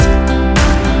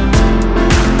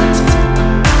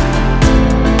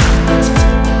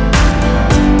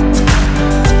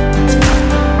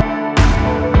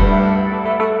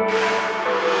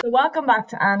Welcome back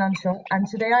to Anne on Show. And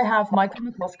today I have Michael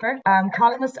McCusker,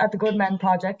 columnist at the Good Men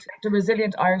Project, the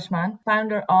resilient Irishman,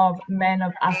 founder of Men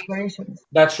of Aspirations.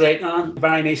 That's right, Anne.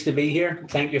 Very nice to be here.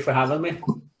 Thank you for having me.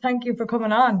 Thank you for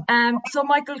coming on. So,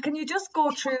 Michael, can you just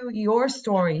go through your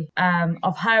story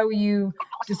of how you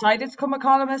decided to become a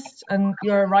columnist, and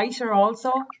you're a writer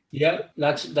also? Yeah,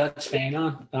 that's fine,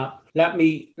 Anne. Let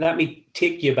me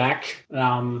take you back,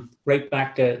 right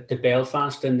back to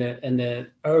Belfast in the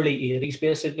early '80s,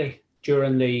 basically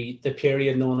during the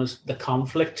period known as the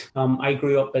conflict. I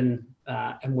grew up in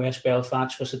West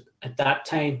Belfast, was at that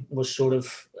time was sort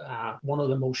of one of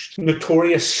the most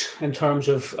notorious in terms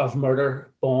of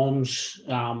murder, bombs,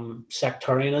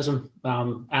 sectarianism,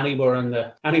 anywhere in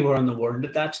the world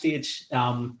at that stage.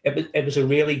 It was a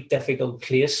really difficult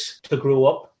place to grow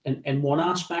up in one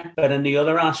aspect, but in the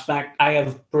other aspect, I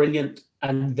have brilliant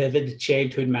and vivid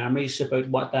childhood memories about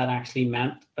what that actually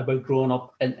meant about growing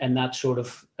up in that sort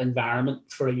of environment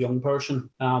for a young person.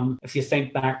 If you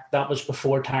think back, that was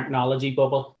before technology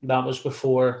bubble. That was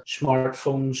before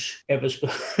smartphones. It was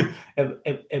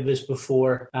it was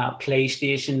before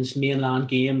PlayStations, mainland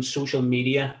games, social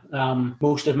media.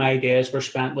 Most of my days were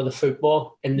spent with a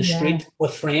football in the street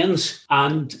with friends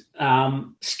and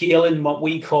scaling what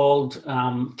we called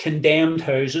condemned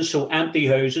houses, so empty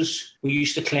houses. We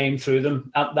used to climb through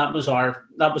them. That was our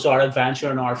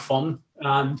adventure and our fun.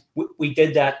 And we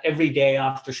did that every day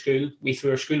after school. We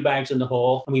threw our school bags in the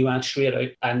hall and we went straight out.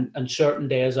 And certain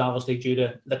days, obviously, due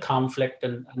to the conflict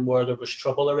and where there was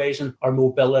trouble arising, our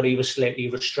mobility was slightly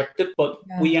restricted. But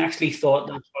we actually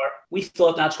thought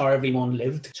that's how everyone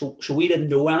lived. So we didn't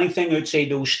know anything outside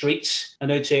those streets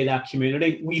and outside that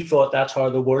community. We thought that's how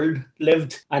the world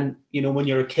lived. And, you know, when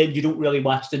you're a kid, you don't really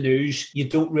watch the news. You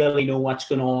don't really know what's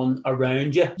going on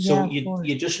around you. So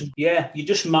you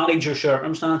just manage your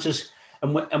circumstances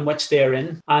and which they're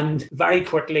in. And very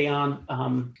quickly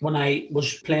on, when I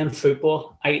was playing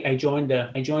football, I joined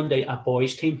a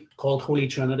boys team called Holy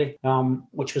Trinity,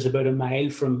 which was about a mile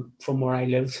from where I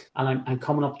lived. And I'm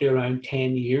coming up to around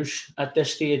 10 years at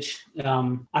this stage.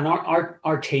 And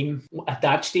our team at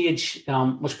that stage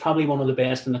was probably one of the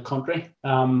best in the country.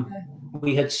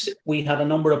 We had a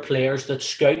number of players that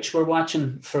scouts were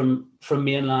watching from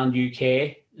mainland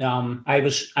UK. I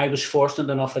was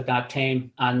fortunate enough at that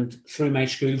time, and through my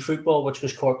school football, which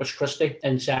was Corpus Christi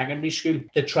in secondary school,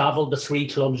 to travel to 3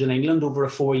 clubs in England over a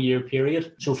 4-year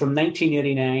period. So from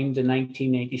 1989 to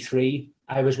 1993,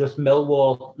 I was with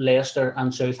Millwall, Leicester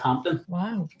and Southampton.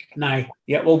 Wow. Now,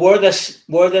 where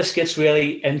this gets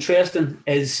really interesting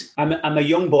is I'm a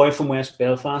young boy from West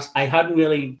Belfast. I hadn't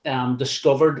really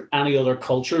discovered any other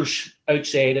cultures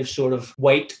outside of sort of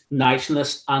white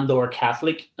nationalist and or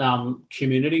Catholic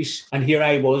communities. And here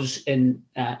I was in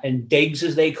digs,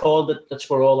 as they called it. That's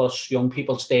where all us young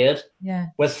people stayed. Yeah.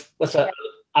 With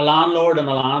a landlord and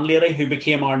a landlady who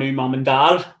became our new mum and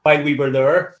dad while we were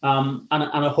there, and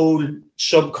a whole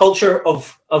subculture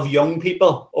of young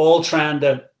people all trying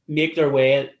to make their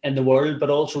way in the world, but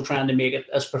also trying to make it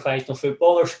as professional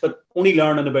footballers, but only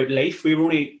learning about life. We were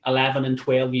only 11 and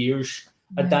 12 years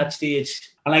at that stage.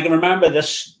 And I can remember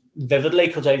this vividly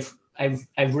because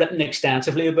I've written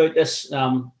extensively about this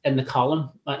in the column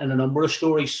in a number of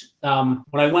stories. When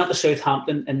I went to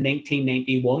Southampton in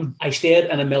 1991, I stayed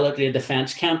in a military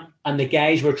defence camp and the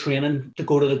guys were training to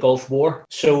go to the Gulf War.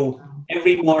 So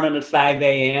every morning at 5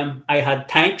 a.m. I had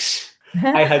tanks,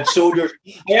 I had soldiers.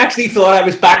 I actually thought I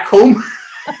was back home.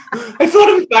 I thought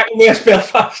I was back in West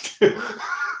Belfast.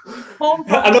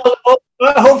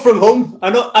 Home from home.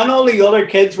 And all the other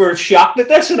kids were shocked at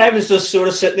this, and I was just sort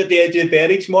of sitting at the edge of the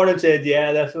bed each morning and said,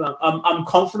 I'm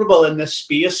comfortable in this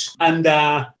space. And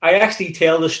I actually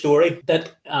tell the story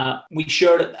that we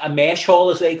shared a mesh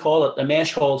hall, as they call it. The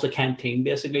mesh hall is a canteen,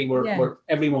 basically, where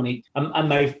everyone eats.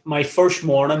 And my first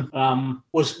morning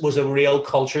was a real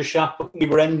culture shock. We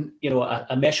were in,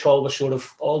 a mesh hall with sort of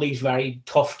all these very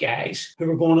tough guys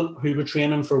who were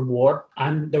training for war.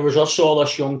 And there was also all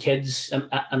us young kids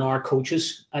and our coaches.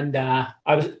 And I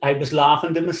was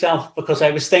laughing to myself because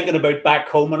I was thinking about back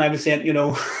home, and I was saying,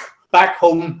 back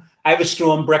home I was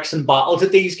throwing bricks and bottles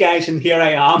at these guys, and here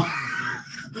I am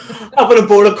having a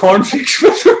bowl of cornflakes.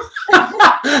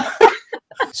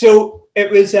 So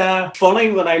it was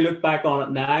funny when I look back on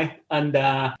it now. And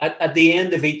at the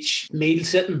end of each meal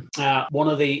sitting, one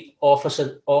of the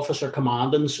officer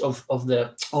commandants of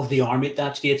the army at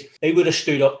that stage, they would have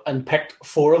stood up and picked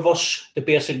 4 of us to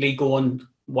basically go and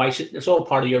it's all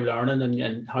part of your learning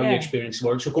and how you experience the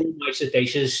world. So go and wash the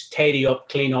dishes, tidy up,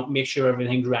 clean up, make sure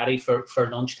everything's ready for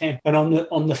lunchtime. And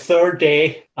on the third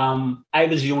day, I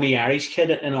was the only Irish kid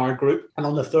in our group, and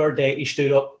on the third day he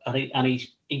stood up and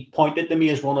he pointed to me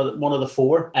as one of the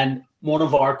four, and one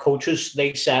of our coaches,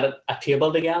 they sat at a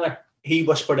table together. He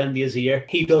whispered into his ear,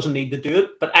 he doesn't need to do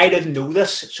it. But I didn't know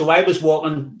this. So I was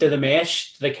walking to the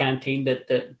mess, to the canteen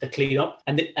to clean up.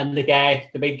 And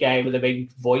the big guy with the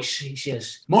big voice, he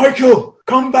says, Michael,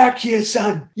 come back here,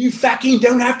 son. You fucking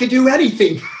don't have to do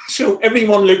anything. So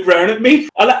everyone looked round at me.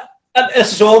 And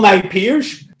this is all my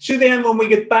peers. So then when we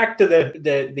get back to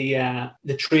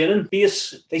the training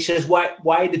base, they says,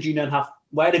 why did you not have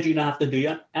to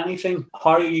do anything?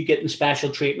 How are you getting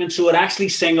special treatment? So it actually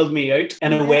singled me out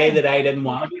in a way that I didn't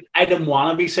want to be. I didn't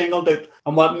want to be singled out.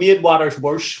 And what made matters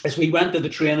worse is we went to the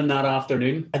training that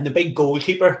afternoon, and the big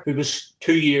goalkeeper, who was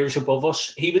 2 years above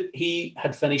us, he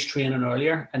had finished training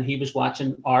earlier, and he was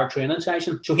watching our training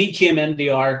session. So he came into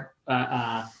our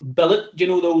billet, you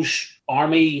know, those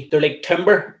army, they're like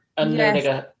timber, and they're like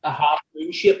a half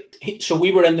moon shape. So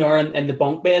we were in there in the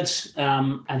bunk beds,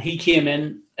 and he came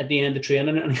in at the end of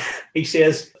training, and he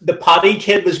says, the potty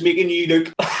kid was making you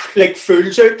look like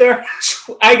fools out there.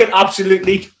 So I got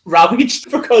absolutely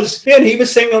ravaged, because then he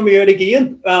was singling me out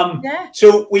again.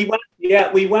 So we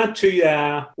went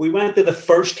to the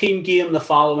first team game the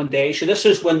following day. So this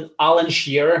is when Alan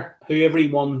Shearer, who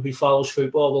everyone who follows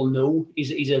football will know,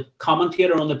 he's a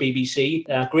commentator on the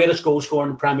BBC, greatest goal scorer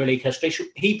in Premier League history. So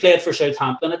he played for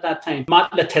Southampton at that time.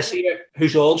 Matt Le Tissier,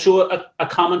 who's also a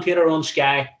commentator on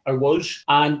Sky, or was,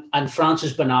 and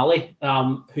Francis Benali,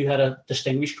 who had a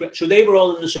distinguished career. So they were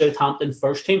all in the Southampton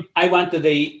first team. I went to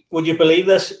would you believe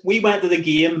this? We went to the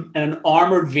game in an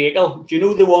armoured vehicle. Do you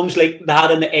know the ones like they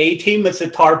had in the A team with the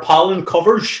tarpaulin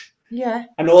covers? Yeah.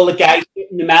 And all the guys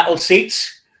in the metal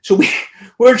seats. So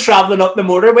we're travelling up the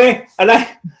motorway, and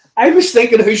I was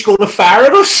thinking, who's going to fire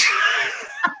at us?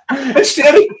 And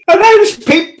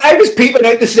I was peeping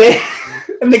out to say,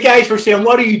 and the guys were saying,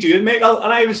 what are you doing, Michael?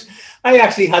 And I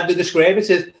actually had to describe it.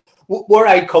 Says, where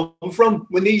I come from,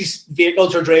 when these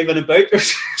vehicles are driving about,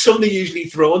 there's somebody usually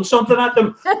throwing something at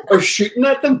them or shooting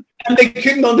at them, and they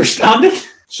couldn't understand it.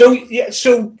 So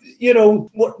you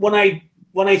know, when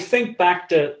I think back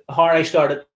to how I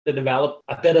started to develop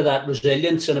a bit of that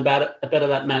resilience and a bit of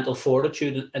that mental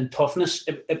fortitude and toughness,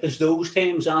 it was those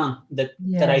times on that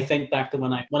I think back to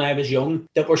when I was young,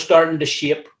 that were starting to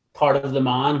shape part of the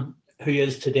man who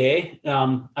is today,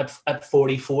 at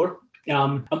 44.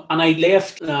 And I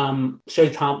left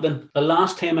Southampton. The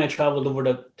last time I travelled over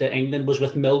to England was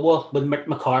with Millwall, when Mick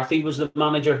McCarthy was the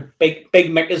manager. Big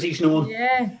Mick, as he's known.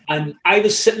 Yeah. And I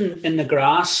was sitting in the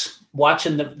grass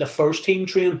watching the first team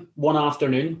train one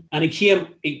afternoon, and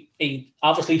he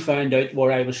obviously found out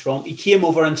where I was from. He came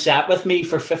over and sat with me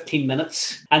for 15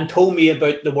 minutes and told me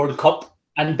about the World Cup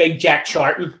and big Jack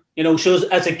Charlton. You know, so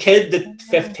as a kid at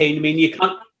 15, I mean, you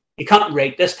can't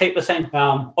rate this type of thing,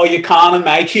 or you can in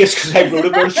my case, because I wrote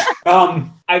about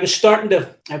it. I was starting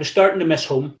to miss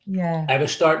home. Yeah. I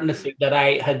was starting to think that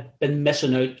I had been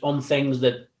missing out on things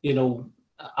that, you know,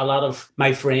 a lot of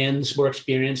my friends were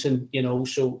experiencing, you know.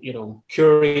 So, you know,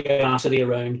 curiosity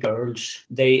around girls.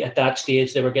 At that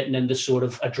stage, they were getting into sort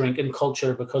of a drinking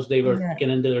culture because they were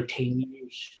getting into their teen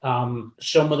years.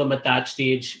 Some of them at that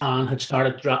stage had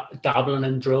started dabbling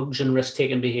in drugs and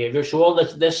risk-taking behaviour. So all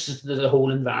this is the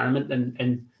whole environment,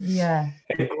 and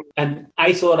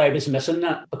I thought I was missing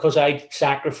that, because I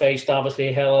sacrificed obviously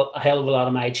a hell of a lot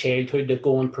of my childhood to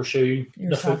go and pursue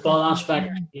the football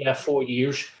aspect. 4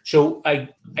 years. So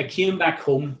I came back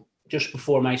home just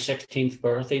before my 16th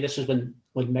birthday. This is when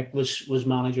Mick was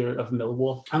manager of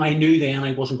Millwall, and I knew then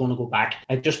I wasn't going to go back.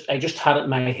 I just had it in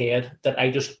my head that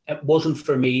it wasn't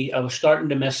for me. I was starting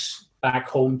to miss back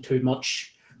home too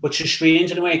much, which is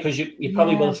strange in a way, because you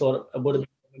probably would have thought it would have been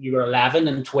when you were 11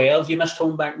 and 12, you missed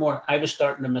home back more. I was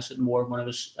starting to miss it more when I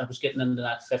was getting into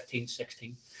that 15,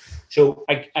 16. So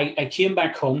I came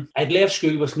back home. I'd left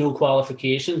school with no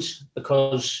qualifications,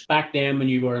 because back then, when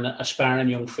you were an aspiring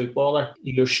young footballer,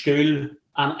 your school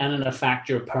and in effect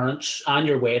your parents and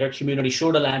your wider community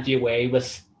sort of led you away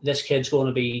with, this kid's going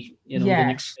to be, you know, the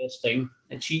next best thing.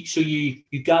 And so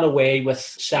you got away with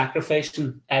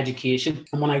sacrificing education.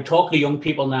 And when I talk to young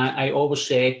people now, I always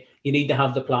say, you need to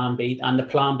have the plan B, and the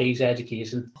plan B is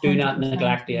education. Do not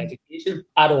neglect the education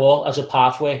at all as a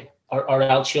pathway, or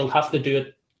else you'll have to do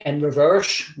it in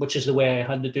reverse, which is the way I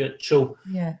had to do it. So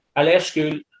I left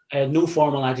school I had no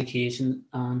formal education.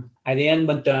 I then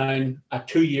went down a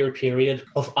 2-year period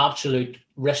of absolute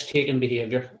risk-taking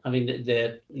behaviour. I mean,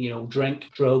 the drink,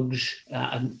 drugs,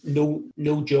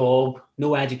 no job,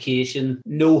 no education,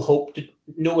 no hope,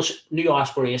 no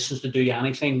aspirations to do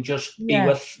anything. Just be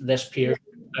with this peer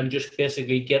and just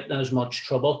basically get in as much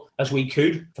trouble as we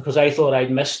could, because I thought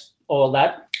I'd missed all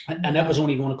that. And it was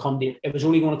only going to come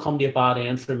to a bad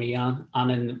end for me. And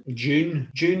in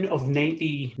June of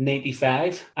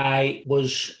 1995, I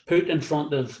was put in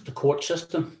front of the court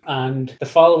system, and the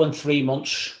following 3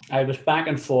 months, I was back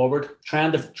and forward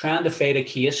trying to fight a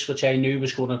case which I knew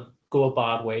was going to go a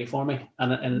bad way for me.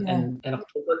 And in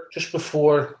October, just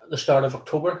before the start of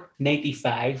October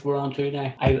 95, we're on to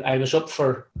now, I was up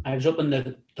in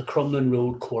the Crumlin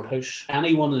Road courthouse.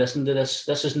 Anyone listen to this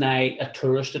is now a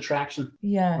tourist attraction.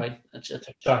 Yeah. Right.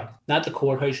 Sorry, not the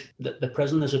courthouse. The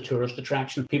prison is a tourist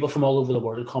attraction. People from all over the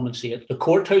world come and see it. The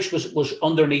courthouse was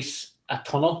underneath a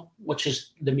tunnel, which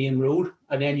is the main road,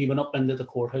 and then you went up into the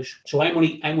courthouse. So I'm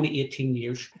only 18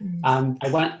 years, and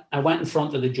I went in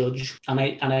front of the judge, and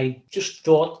I just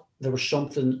thought there was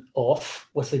something off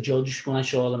with the judge when I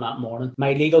saw them that morning.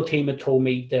 My legal team had told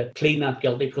me to plead not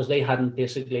guilty because they hadn't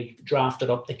basically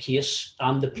drafted up the case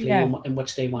and the plea in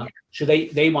which they wanted. So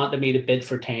they wanted me to bid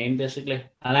for time, basically.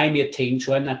 And I'm 18,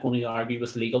 so I'm not going to argue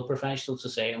with legal professionals to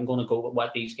say I'm going to go with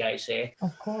what these guys say.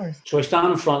 Of course. So I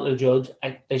stand in front of the judge.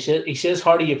 He says,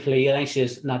 how do you plead? And I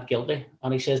says, not guilty.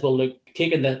 And he says, well, look,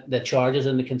 taking the charges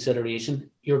into consideration,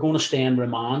 you're going to stay in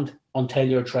remand until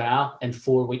your trial in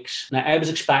 4 weeks. Now, I was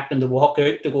expecting to walk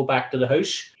out to go back to the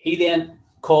house. He then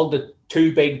called the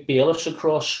 2 big bailiffs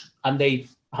across, and they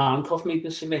handcuffed me,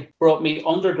 basically. Brought me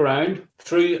underground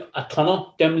through a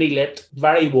tunnel, dimly lit,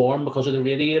 very warm because of the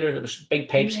radiator. There was big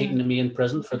pipes heating the main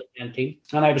prison for the canteen.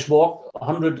 And I was walked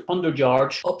 100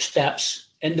 yards up steps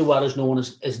into what is known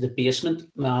as the basement.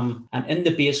 And in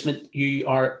the basement, you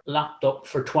are locked up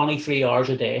for 23 hours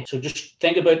a day. So just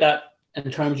think about that in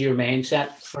terms of your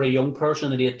mindset for a young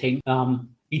person at 18.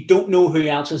 You don't know who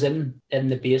else is in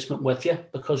the basement with you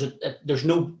because there's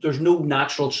no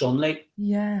natural sunlight.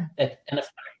 Yeah. In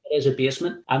effect, it is a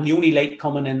basement, and the only light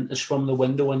coming in is from the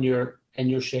window in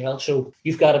your cell. So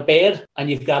you've got a bed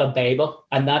and you've got a Bible,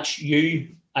 and that's you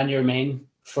and your mind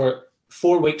for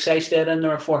 4 weeks. I stayed in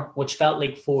there for, which felt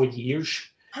like 4 years.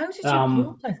 How did you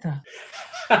cope like that?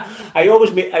 I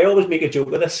always make a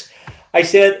joke of this. I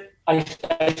said I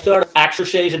started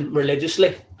exercising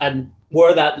religiously, and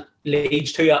where that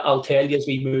leads to, I'll tell you as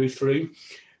we move through.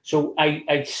 So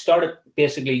I started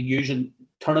basically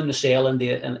turning the cell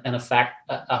into, in effect,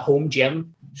 a home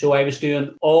gym. So I was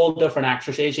doing all different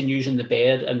exercises and using the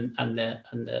bed and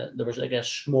there was like a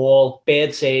small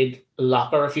bedside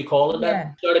locker, if you call it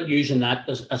that. Started using that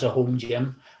as a home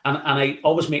gym. And I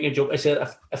always make a joke. I said,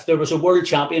 if there was a world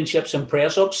championships in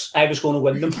press-ups, I was going to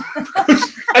win them.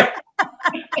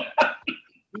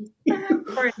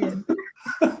 Brilliant.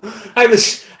 I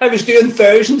was doing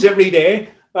thousands every day.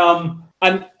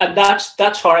 And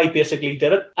that's how I basically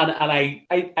did it. And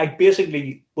I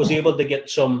basically was able to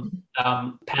get some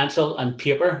pencil and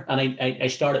paper, and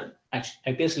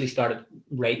I basically started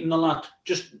writing a lot,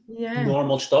 just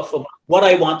normal stuff of what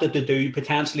I wanted to do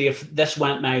potentially if this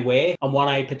went my way, and what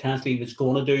I potentially was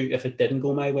going to do if it didn't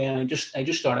go my way. And I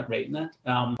just started writing that.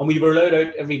 And we were allowed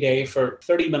out every day for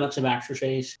 30 minutes of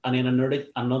exercise, and then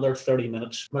another 30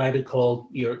 minutes what I would call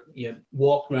you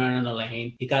walk around in a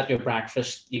lane. You got your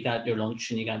breakfast, you got your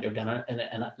lunch, and you got your dinner in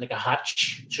like a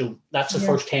hatch. So that's the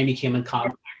first time you came in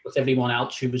contact with everyone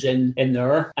else who was in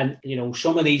there. And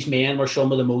some of these men were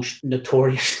some of the most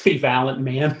notoriously violent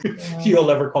men you'll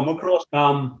ever come across.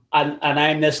 And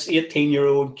I'm this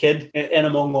 18-year-old kid in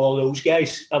among all those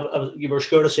guys. You were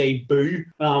scared to say boo.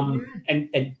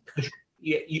 And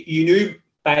you knew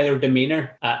by their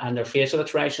demeanour and their facial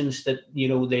expressions that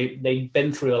they'd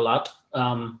been through a lot.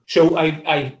 So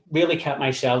I really kept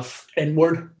myself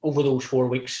inward over those 4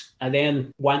 weeks. I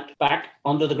then went back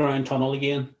under the ground tunnel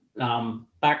again,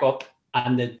 back up,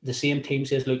 and the same team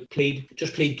says, look, plead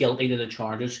guilty to the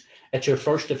charges. It's your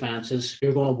first offences.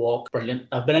 You're going to walk. Brilliant.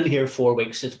 I've been in here 4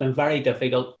 weeks. It's been very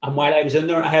difficult. And while I was in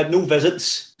there, I had no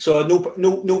visits. So I had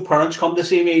no parents come to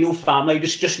see me, no family,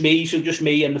 just me. So just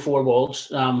me in the 4 walls.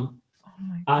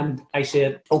 And I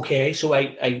said, okay. So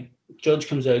judge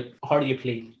comes out. How do you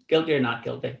plead? Guilty or not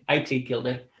guilty? I plead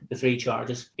guilty. The 3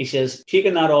 charges. He says,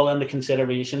 taking that all into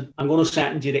consideration, I'm going to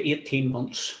sentence you to 18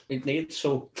 months.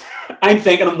 So I'm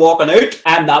thinking I'm walking out.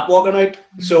 I'm not walking out.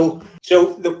 So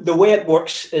the way it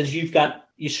works is you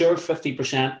serve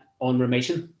 50% on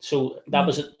remission. So that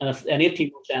was an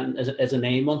 18-month sentence is an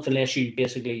 9-month unless you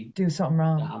basically do something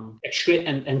wrong.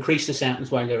 Increase the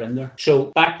sentence while you're in there. So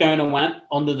back down I went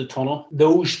under the tunnel.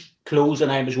 Those clothes that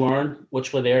I was wearing,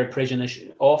 which were there prison,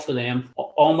 off of them,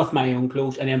 on with my own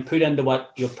clothes, and then put into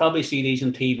what you'll probably see these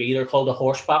on TV. They're called a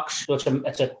horse box. So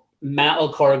it's a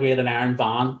metal corrugated iron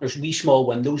van. There's wee small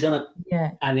windows in it.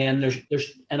 Yeah. And then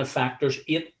there's in effect there's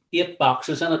eight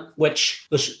boxes in it, which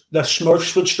the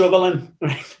Smurfs would struggle in.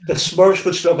 Right? The Smurfs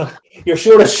would struggle. You're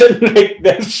sort of sitting like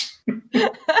this,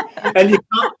 and you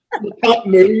can't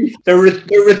move. They're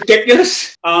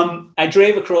ridiculous. I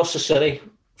drove across the city,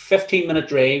 15-minute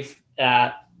drive.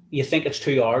 You think it's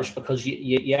 2 hours because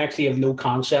you actually have no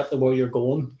concept of where you're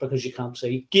going because you can't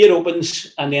see. Gate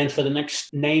opens, and then for the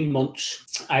next 9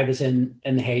 months, I was in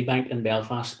the Haybank in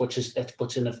Belfast, which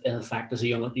in effect is a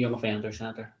young offender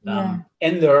centre.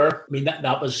 In there, I mean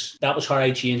that was how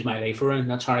I changed my life around.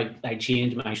 That's how I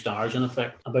changed my stars. In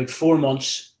effect, about 4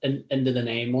 months into the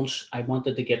 9 months, I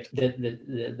wanted to get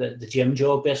the gym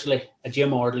job. Basically, a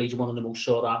gym orderly is one of the most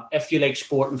sought after. If you like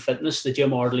sport and fitness, the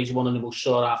gym orderly is one of the most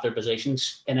sought after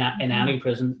positions in any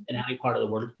prison in any part of the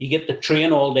world. You get to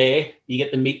train all day, you get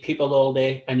to meet people all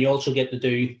day, and you also get to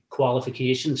do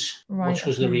qualifications, which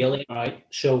was the real aim, right?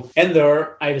 So in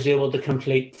there, I was able to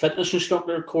complete fitness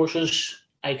instructor courses.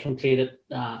 I completed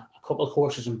a couple of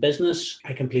courses in business.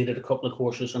 I completed a couple of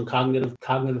courses on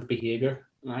cognitive behavior.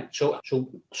 Right, so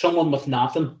someone with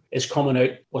nothing is coming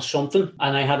out with something,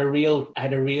 and I had a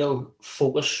real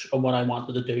focus on what I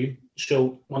wanted to do.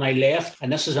 So when I left,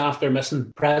 and this is after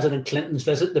missing President Clinton's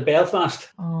visit to Belfast,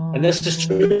 and this is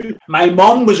true, my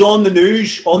mum was on the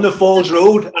news on the Falls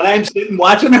Road, and I'm sitting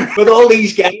watching her with all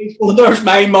these guys. Well, there's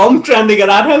my mum trying to get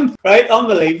at him. Right,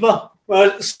 unbelievable.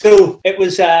 Well, so it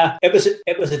was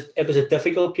a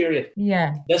difficult period.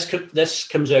 Yeah. This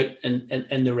comes out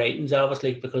in the writings,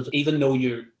 obviously, because even though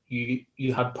you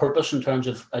had purpose in terms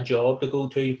of a job to go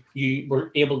to, you were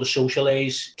able to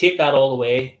socialise. Take that all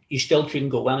away, you still couldn't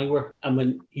go anywhere. And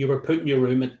when you were put in your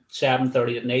room at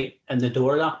 7:30 at night and the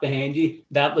door locked behind you,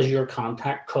 that was your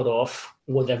contact cut off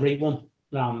with everyone,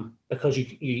 because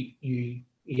you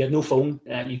had no phone,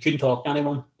 you couldn't talk to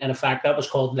anyone. And in fact, that was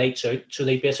called lights out. So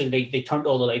they turned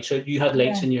all the lights out. You had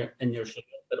lights in your cell,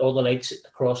 but all the lights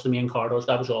across the main corridors,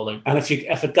 that was all out. And if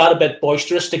it got a bit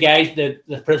boisterous,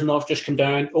 the prison officers came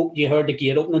down. Oh, you heard the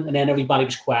gate opening, and then everybody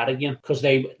was quiet again because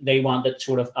they wanted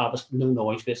sort of no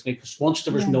noise, basically. Because once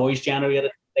there was noise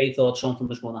generated, they thought something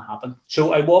was going to happen.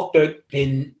 So I walked out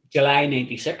in July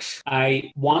 '96.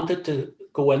 I wanted to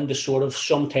go into sort of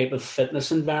some type of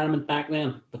fitness environment back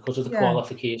then because of the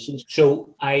qualifications.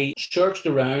 So I searched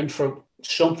around for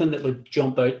something that would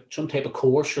jump out, some type of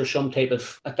course or some type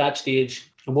of, at that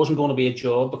stage, it wasn't going to be a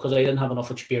job because I didn't have enough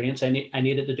experience. I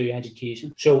needed to do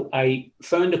education. So I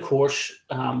found a course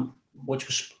which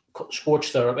was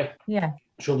sports therapy. Yeah.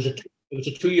 So it was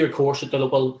a 2-year course at the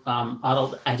local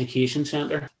adult education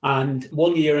centre. And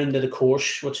 1 year into the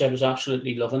course, which I was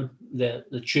absolutely loving, the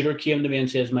tutor came to me and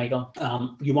says, Michael,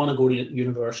 you want to go to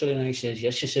university? And I says,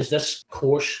 yes. She says, this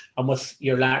course, and with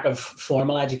your lack of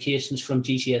formal educations from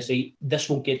GCSE, this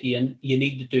won't get you in. You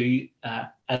need to do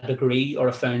a degree or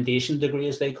a foundation degree,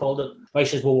 as they called it. I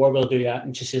says, well, where will I do that?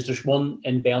 And she says, there's one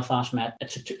in Belfast Met.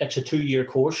 It's a 2-year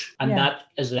course, and that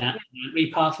is the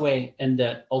entry pathway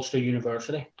into Ulster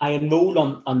University. I enrolled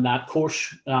on that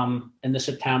course in the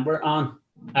September,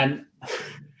 and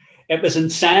it was in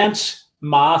science,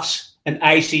 maths, and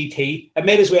ICT. It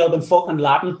might as well have been fucking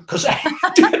Latin because I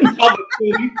didn't have a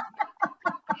clue.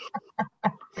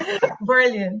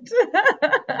 Brilliant.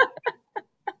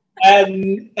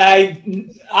 And I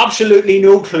absolutely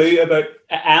no clue about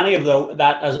any of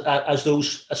that as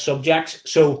those subjects.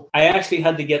 So I actually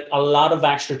had to get a lot of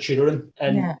extra tutoring,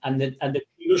 and the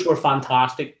tutors were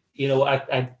fantastic. You know,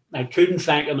 I couldn't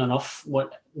thank them enough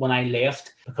when I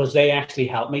left because they actually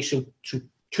helped me. So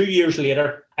 2 years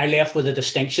later, I left with a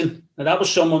distinction. Now that was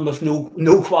someone with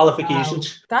no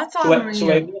qualifications. Wow. That's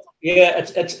unreal.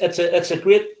 It's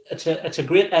a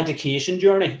great education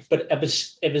journey, but it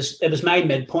was my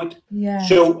midpoint. Yeah.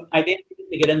 So I then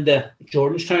to get into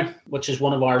Jordanstown, which is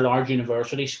one of our large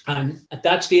universities, and at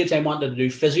that stage I wanted to do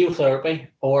physiotherapy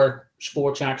or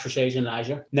sports exercise and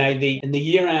leisure. Now in the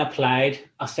year I applied,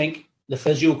 I think the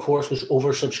physio course was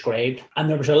oversubscribed, and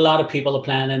there was a lot of people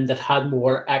applying in that had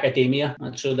more academia,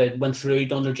 and so they went through,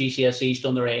 done their GCSEs,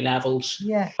 done their A levels,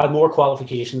 had more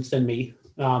qualifications than me.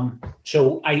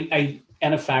 So I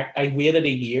in effect, I waited a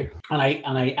year, and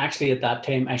I actually at that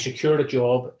time I secured a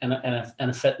job in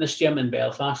a fitness gym in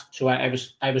Belfast. So I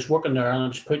was working there, and I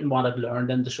was putting what I'd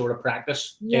learned into sort of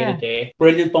practice day to day.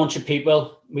 Brilliant bunch of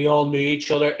people. We all knew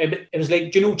each other. It was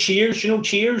like, do you know Cheers? You know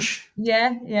Cheers?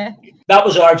 Yeah, yeah. That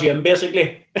was our gym,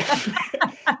 basically.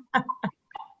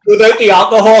 Without the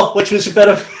alcohol, which was a bit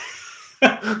of...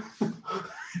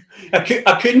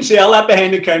 I couldn't sell that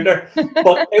behind the counter,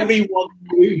 but everyone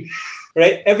knew,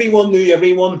 right? Everyone knew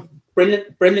everyone.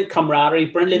 Brilliant camaraderie,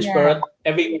 brilliant spirit.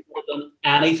 Everyone would have done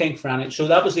anything for anything. So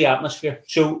that was the atmosphere.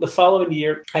 So the following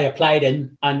year, I applied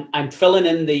in, and I'm filling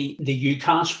in the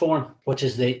UCAS form, which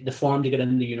is the form to get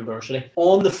into the university.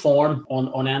 On the form,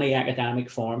 on any academic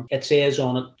form, it says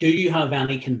on it, do you have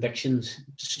any convictions,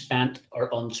 spent or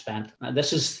unspent? Now,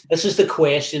 this is the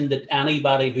question that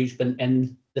anybody who's been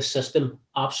in the system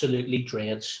absolutely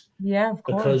dreads. Yeah, of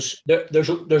course. Because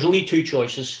there's only two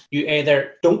choices. You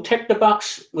either don't tick the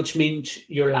box, which means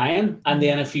you're lying, and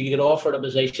then if you get offered a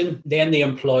position, then the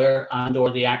employer and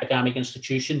or the academic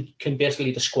institution can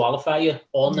basically disqualify you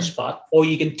on the spot. Or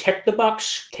you can tick the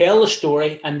box, tell the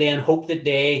story, and then hope that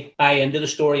they buy into the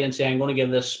story and say, I'm going to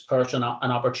give this person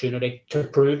an opportunity to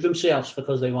prove themselves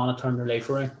because they want to turn their life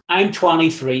around. I'm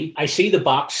 23. I see the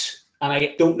box and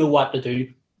I don't know what to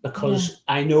do, because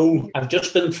I know I've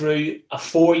just been through a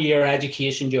 4-year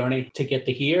education journey to get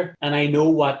to here, and I know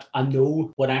what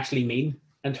would actually mean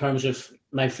in terms of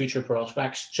my future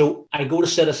prospects. So I go to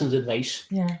Citizens Advice,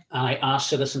 and I ask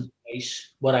Citizens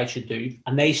Advice what I should do,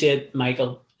 and they said,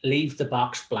 Michael, leave the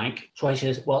box blank. So I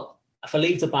says, well, if I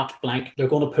leave the box blank, they're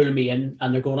going to pull me in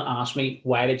and they're going to ask me,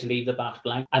 why did you leave the box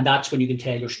blank? And that's when you can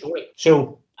tell your story.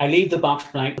 So I leave the box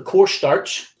blank. The course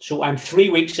starts. So I'm 3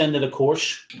 weeks into the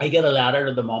course. I get a letter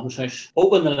to the mum's house.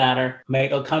 Open the letter.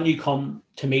 Michael, can you come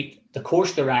to meet the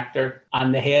course director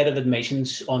and the head of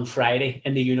admissions on Friday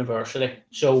in the university?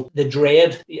 So the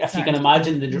dread, if you can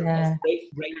imagine, the dread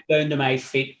right down to my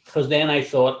feet, because then I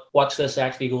thought, what's this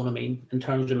actually going to mean in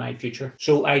terms of my future?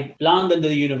 So I land into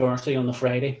the university on the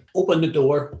Friday, open the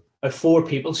door. I have 4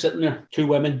 people sitting there, 2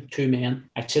 women, 2 men.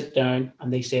 I sit down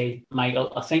and they say,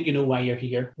 Michael, I think you know why you're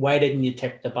here. Why didn't you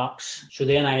tick the box? So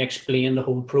then I explain the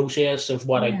whole process of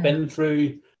what I'd been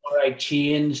through, where I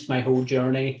changed my whole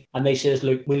journey. And they says,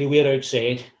 look, will you wait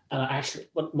outside? And actually,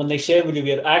 when they said, will you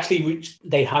wait, actually,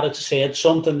 they had said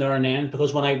something there and then,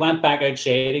 because when I went back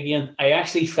outside again, I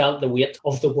actually felt the weight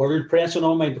of the world pressing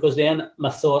on me, because then my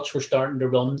thoughts were starting to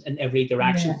run in every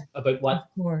direction about what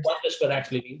this would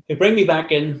actually mean. They bring me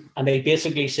back in and they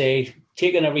basically say,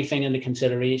 taking everything into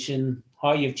consideration,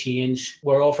 how you've changed,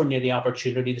 we're offering you the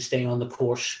opportunity to stay on the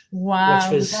course. Wow,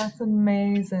 that's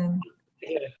amazing.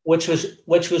 Which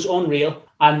was unreal.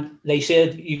 And they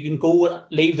said, you can go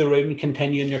leave the room and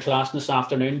continue in your class this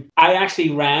afternoon. I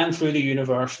actually ran through the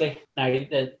university. Now,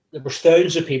 there were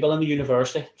thousands of people in the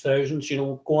university, thousands,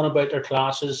 going about their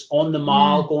classes, on the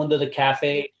mall, going to the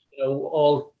cafe,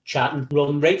 all chatting,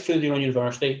 run right through the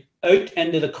university, out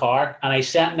into the car, and I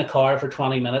sat in the car for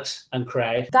 20 minutes and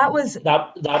cried. That was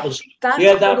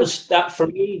for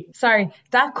me. Sorry,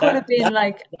 that could have been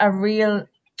like a real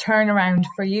turnaround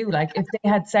for you. Like, if they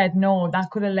had said no,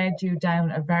 that could have led you down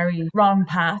a very wrong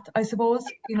path, I suppose.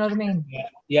 You know what I mean?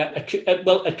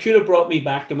 It could have brought me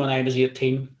back to when I was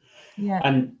 18.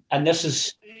 And this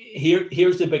is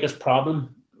here's the biggest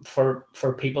problem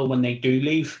for people when they do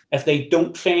leave. If they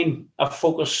don't find a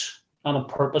focus and a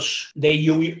purpose,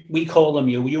 we call them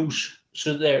yo-yos.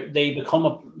 So they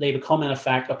become in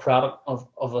effect a product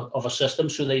of a system.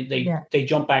 So they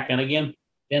jump back in again.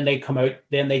 Then they come out,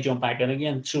 then they jump back in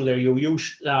again. So they're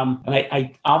yo-yos. And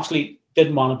I absolutely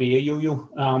didn't want to be a yo-yo.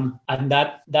 And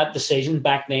that decision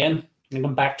back then,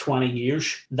 going back 20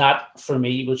 years, that for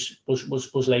me was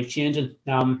life-changing.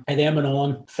 I then went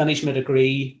on, finished my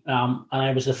degree, and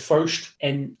I was the first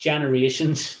in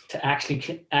generations to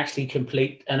actually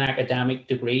complete an academic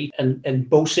degree in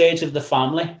both sides of the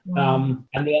family. And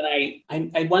then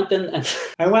I went in and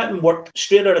I went and worked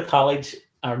straight out of college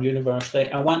or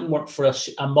university. I went and worked for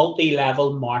a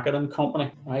multi-level marketing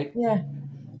company, right? Yeah.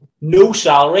 No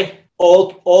salary,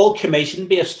 all commission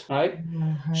based, right?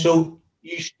 So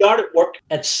you started work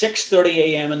at 6:30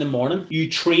 a.m. in the morning. You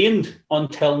trained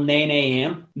until 9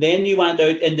 a.m. Then you went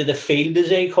out into the field, as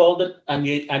they called it, and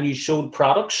you sold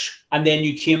products. And then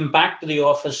you came back to the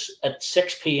office at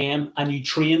 6 p.m. and you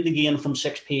trained again from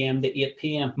 6 p.m. to 8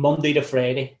 p.m. Monday to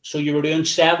Friday. So you were doing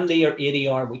 70 or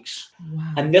 80-hour weeks.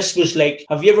 Wow. And this was like,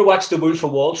 have you ever watched The Wolf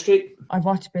of Wall Street? I've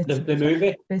watched bits the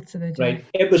movie. Bits of it. Right.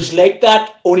 It was like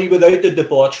that, only without the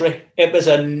debauchery. It was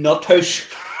a nut house.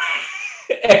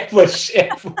 It was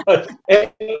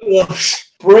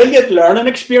brilliant learning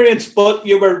experience, but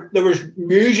there was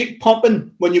music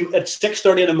pumping when you at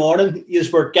 6:30 in the morning. You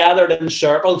were gathered in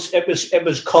circles. It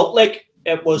was cult-like.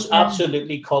 It was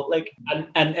absolutely cult-like,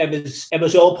 and it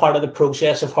was all part of the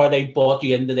process of how they bought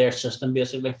you into their system,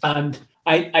 basically. And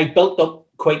I built up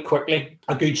quite quickly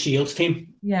a good sales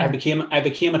team. Yeah. I became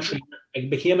a trainer. I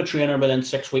became a trainer within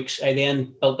 6 weeks. I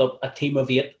then built up a team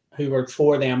of 8 who were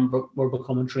 4 of them were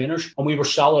becoming trainers, and we were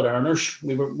solid earners.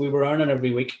 We were earning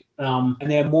every week. And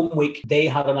then one week they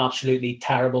had an absolutely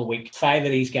terrible week. 5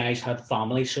 of these guys had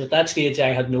families, so at that stage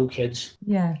I had no kids.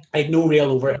 Yeah, I had no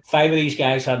real overhead. 5 of these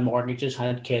guys had mortgages,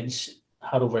 had kids,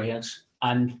 had overheads.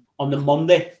 And on the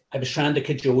Monday, I was trying to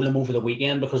cajole them over the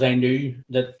weekend because I knew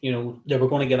that they were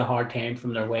going to get a hard time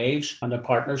from their wives and their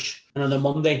partners. And on the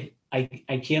Monday,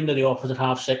 I came to the office at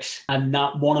 6:30, and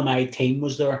not one of my team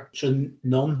was there, so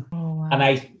none. Oh, wow. And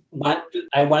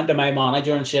I went to my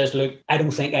manager and says, "Look, I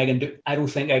don't think I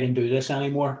can do this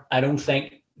anymore. I don't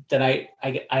think that I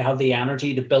have the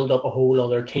energy to build up a whole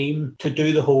other team to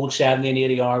do the whole 70 and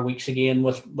 80-hour weeks again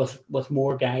with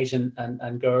more guys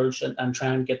and girls and try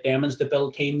and get them as to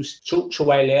build teams."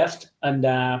 So I left, and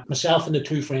myself and the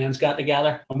 2 friends got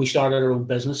together and we started our own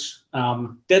business.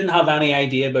 Didn't have any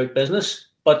idea about business,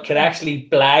 but could actually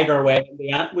blag our way.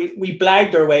 We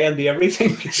blagged our way into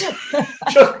everything.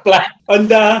 Just blag. And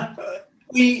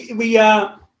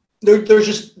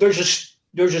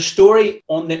there's a story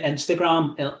on the Instagram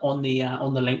on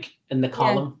the link in the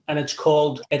column, and it's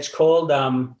called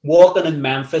Walking in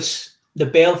Memphis, the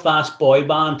Belfast Boy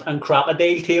Band and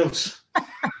Crocodile Tales.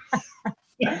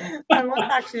 I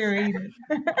must actually read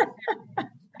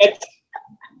it.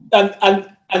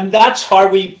 And that's how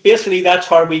we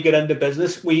get into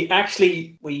business. We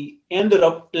ended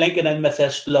up linking in with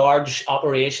this large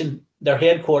operation. Their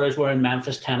headquarters were in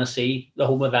Memphis, Tennessee, the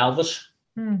home of Elvis.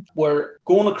 We're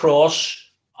going across.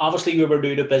 Obviously, we were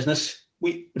doing a business.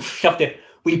 We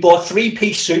bought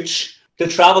 3-piece suits to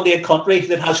travel to a country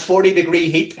that has 40-degree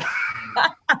heat.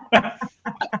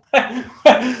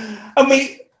 And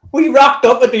we rocked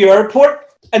up at the airport.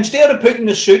 Instead of putting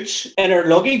the suits in our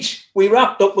luggage, we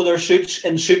wrapped up with our suits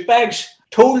in suit bags.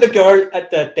 Told the girl at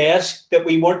the desk that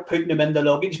we weren't putting them in the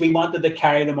luggage. We wanted to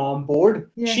carry them on board.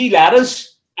 Yeah. She let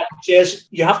us and says,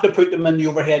 "You have to put them in the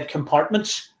overhead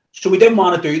compartments." So we didn't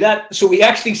want to do that. So we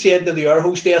actually said to the air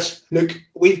hostess, "Look,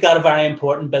 we've got a very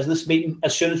important business meeting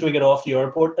as soon as we get off the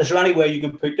airport. Is there any way you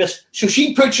can put this?" So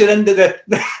she puts it into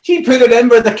she put it in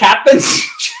with the captain's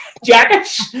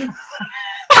jackets.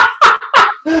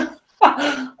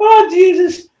 Oh,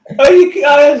 Jesus.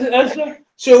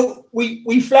 So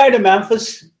we fly to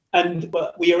Memphis and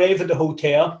we arrive at the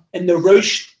hotel. In the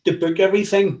rush to book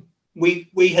everything, we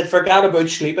had forgot about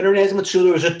sleeping arrangements, so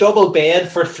there was a double bed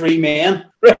for 3 men.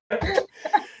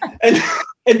 And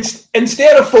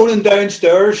instead of phoning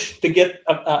downstairs to get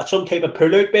some type of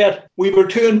pull-out bed, we were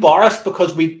too embarrassed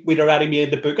because we'd already made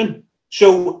the booking.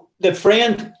 So the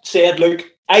friend said, "Look,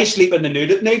 I sleep in the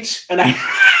nude at nights, and I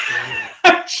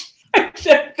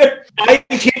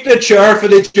take the chair for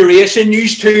the duration. You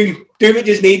two do what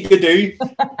you need to do."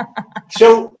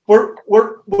 So we're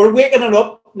waking it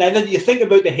up. Now that you think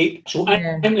about the heat, so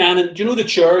I'm landing. Do you know the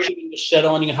chairs you can just sit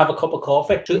on? You can have a cup of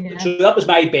coffee. So that was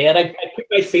my bed. I put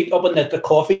my feet up on the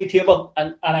coffee table,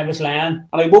 and I was lying.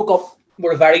 And I woke up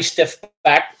with a very stiff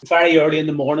back. Very early in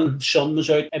the morning, the sun was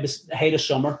out. It was the height of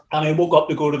summer, and I woke up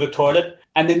to go to the toilet,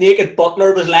 and the naked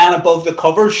butler was lying above the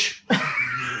covers,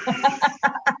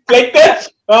 like this.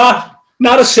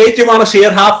 Not a seat you want to see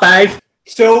at 5:30.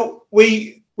 So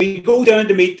we go down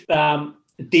to meet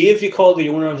Dave, you call the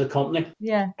owner of the company.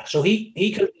 Yeah. So he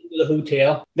comes into the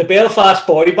hotel. The Belfast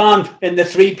Boy Band in the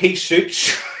 3-piece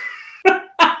suits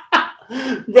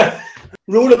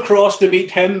roll across to meet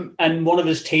him and one of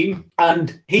his team.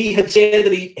 And he had said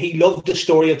that he loved the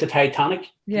story of the Titanic.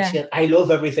 Yeah. He said, "I love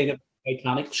everything about the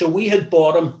Titanic." So we had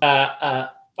bought him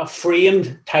a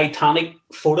framed Titanic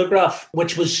photograph,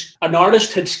 which was an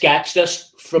artist had sketched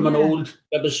this from an old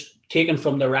that was taken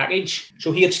from the wreckage.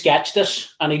 So he had sketched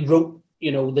this and he wrote,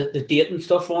 the date and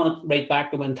stuff on it right back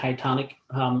to when Titanic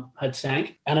had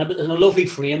sank. And it was in a lovely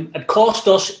frame. It cost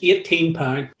us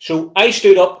 £18. So I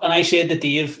stood up and I said to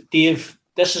Dave,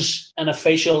 "This is an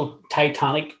official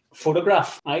Titanic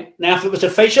photograph." Right? Now, if it was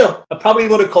official, it probably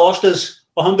would have cost us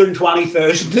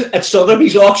 120,000 at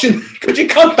Sotheby's auction. Could you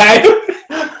come back?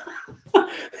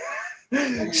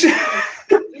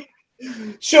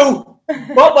 So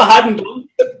what we hadn't done,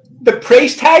 the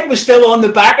price tag was still on the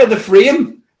back of the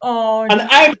frame. Oh, and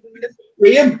I'm in the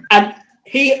frame, and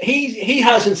he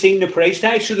hasn't seen the price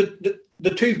tag. So the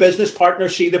 2 business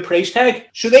partners see the price tag,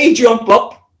 so they jump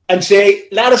up and say,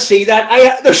 "Let us see that."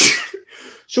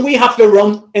 So we have to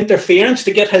run interference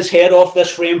to get his head off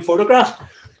this framed photograph.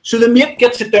 So the mate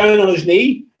gets it down on his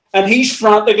knee, and he's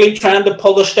frantically trying to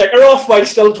pull the sticker off while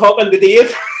still talking to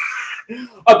Dave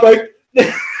about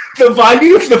the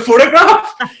value of the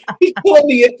photograph. He's pulling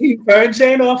the £18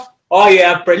 saying off. Oh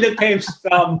yeah, brilliant times.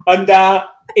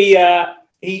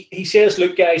 He says,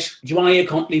 look guys, do you want to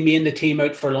accompany me and the team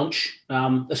out for lunch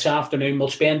this afternoon? We'll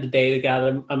spend the day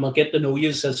together and we'll get to know you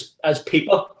as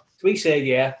people. So we say,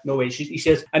 yeah, no issues. He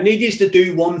says, I need you to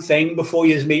do one thing before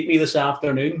you meet me this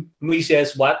afternoon. And we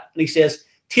says, what? And he says,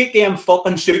 take them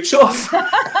fucking suits off.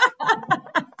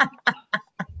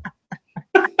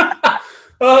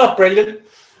 Oh, brilliant.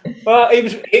 He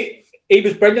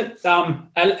was brilliant. And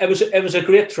it was a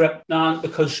great trip,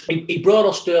 because he brought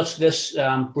us to this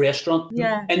restaurant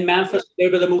in Memphis. They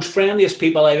were the most friendliest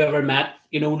people I've ever met.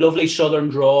 You know, lovely southern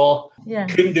drawl. Yeah.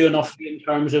 Couldn't do enough in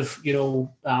terms of, you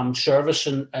know, service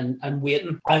and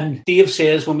waiting. And Dave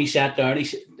says when we sat down, he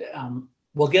said,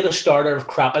 we'll get a starter of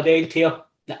crocodile tail.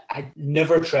 I'd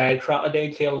never tried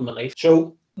crocodile tail in my life.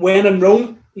 So when in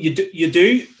Rome, you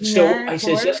do. So I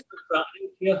says, yes, crocodile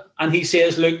tail. And he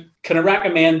says, look, can I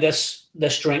recommend this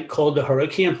drink called the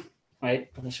Hurricane? Right.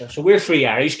 So we're three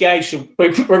Irish guys, so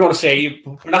we're going to say,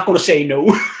 we're not going to say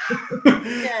no.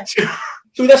 Yeah.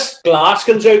 So this glass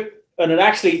comes out, and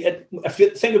if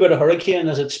you think about a hurricane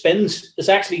as it spins, it's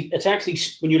actually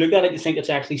when you look at it, you think it's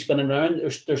actually spinning around.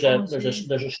 There's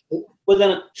a scope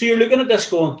within it. So you're looking at this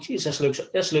going, geez, this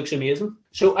looks amazing.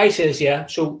 So I says, yeah.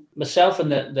 So myself and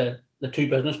the two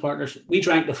business partners, we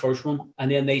drank the first one,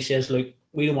 and then they says, look,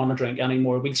 we don't want to drink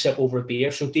anymore. We'd sip over a beer.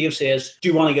 So Dave says, do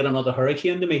you want to get another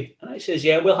Hurricane to me? And I says,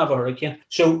 yeah, we'll have a Hurricane.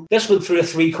 So this went through a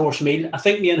 3-course meal. I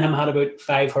think me and him had about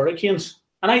 5 Hurricanes.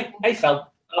 And I felt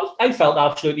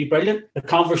absolutely brilliant. The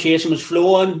conversation was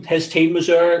flowing. His team was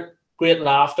there. Great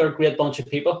laughter, great bunch of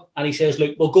people. And he says,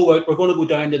 look, we'll go out. We're going to go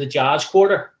down to the Jazz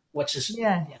Quarter, which is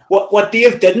what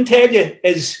Dave didn't tell you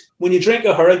is when you drink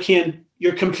a Hurricane,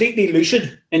 you're completely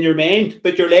lucid in your mind,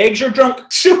 but your legs are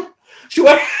drunk. So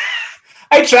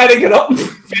I tried to get up and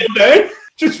fell down.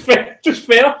 Just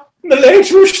fell. The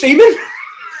legs were steaming.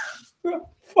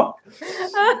 Fuck.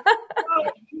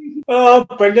 Oh,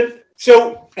 brilliant.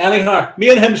 So, anyhow, me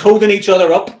and him's holding each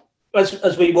other up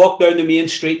as we walk down the main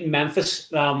street in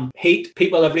Memphis. Heat,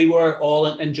 people everywhere, all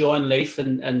enjoying life,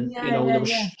 and there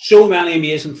was so many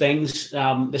amazing things.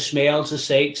 The smells, the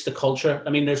sights, the culture. I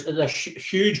mean, there's a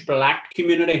huge black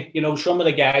community. You know, some of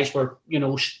the guys were,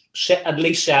 at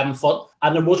least 7 foot,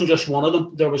 and there wasn't just one of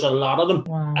them. There was a lot of them.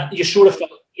 Wow.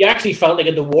 You actually felt like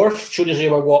a dwarf as soon as they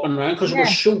were walking around because they were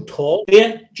so tall.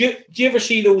 Then, do you ever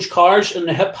see those cars in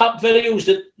the hip hop videos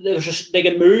that they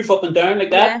can move up and down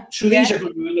like that? Yeah. So these are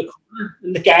going around the corner,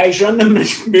 and the guys run them, and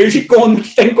there's music going,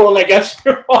 thing going like this.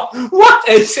 What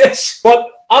is this? But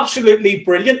absolutely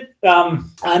brilliant.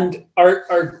 And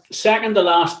our second to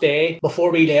last day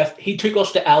before we left, he took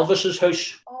us to Elvis's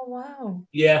house. Oh wow!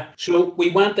 Yeah, so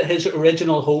we went to his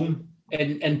original home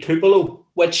in Tupelo,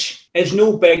 which is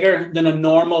no bigger than a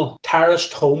normal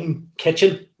terraced home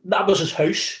kitchen. That was his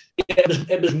house.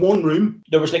 It was one room.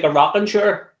 There was like a rocking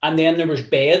chair, and then there was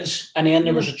beds, and then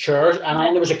there was a chair, and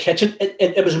then there was a kitchen.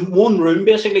 It was one room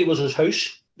basically was his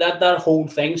house. That whole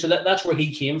thing. So that's where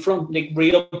he came from, like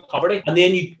real poverty. And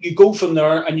then you go from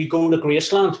there and you go to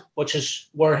Graceland, which is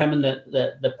where him and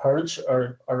the parents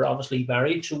are obviously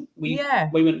buried. So we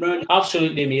went round,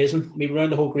 absolutely amazing. We went around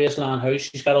the whole Graceland house.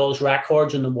 He's got all his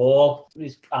records on the wall.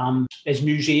 His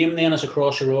museum then is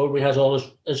across the road where he has all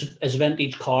his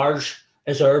vintage cars.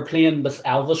 His airplane with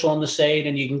Elvis on the side,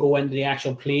 and you can go into the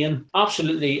actual plane.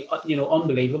 Absolutely,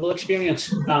 unbelievable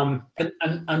experience.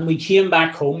 And we came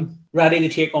back home ready to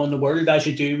take on the world, as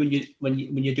you do when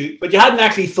you do. But you hadn't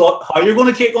actually thought how you're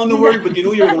going to take on the world, but you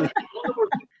know you're going to take on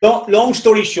the world. Long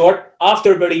story short,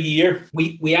 after about a year,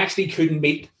 we actually couldn't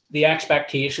meet the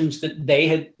expectations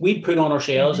that we'd put on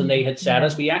ourselves and they had set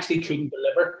us. We actually couldn't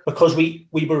deliver because we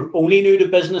were only new to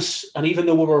business, and even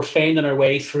though we were finding our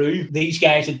way through, these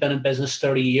guys had been in business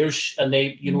 30 years and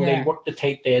they worked to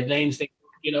tight deadlines.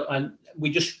 And we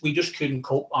just couldn't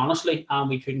cope, honestly, and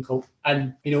we couldn't cope.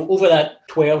 And over that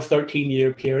 12-13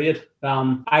 year period,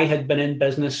 I had been in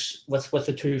business with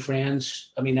the two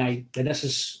friends. I mean, this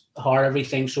is how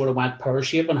everything sort of went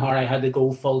pear-shaped and how I had to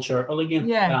go full circle again.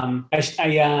 Yeah.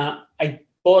 I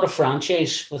bought a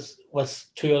franchise with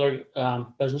two other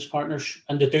business partners,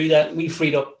 and to do that, we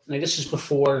freed up. Now, this is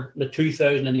before the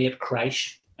 2008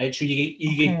 crash. Right? So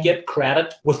you get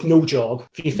credit with no job.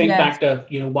 If you think back to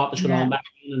what was going on back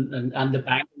then and the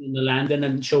banking and the lending,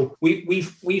 and so we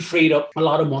freed up a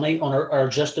lot of money on our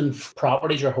existing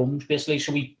properties or homes basically.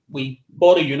 So we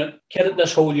bought a unit, kitted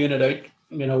this whole unit out,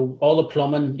 all the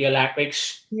plumbing, the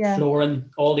electrics, Yeah. flooring,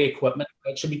 all the equipment.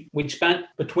 Right? So we spent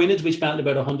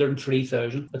about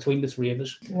 103,000 between the three of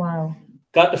us. Wow.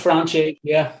 Got the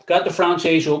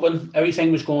franchise open.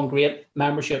 Everything was going great.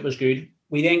 Membership was good.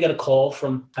 We then get a call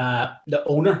from the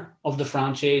owner of the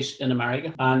franchise in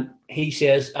America, and he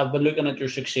says, "I've been looking at your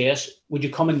success. Would you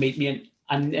come and meet me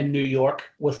in New York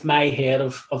with my head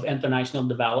of international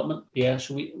development?" Yeah,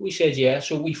 so we said yeah.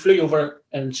 So we flew over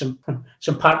in St.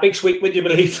 Patrick's Week, would you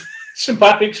believe? St.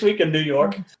 Patrick's Week in New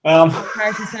York.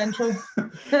 Party Central.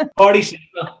 Party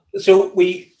Central. So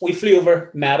we flew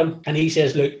over, met him, and he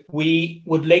says, "Look, we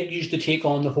would like you to take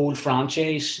on the whole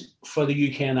franchise for the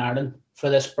UK and Ireland for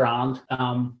this brand."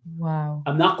 Wow.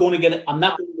 I'm not going to go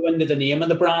into the name of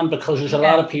the brand because there's a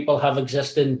lot of people have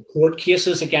existing court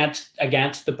cases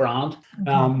against the brand.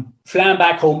 Okay. Flying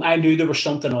back home, I knew there was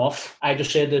something off. I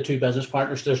just said to the two business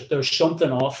partners, "There's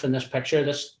something off in this picture.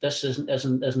 This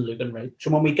isn't looking right." So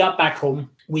when we got back home,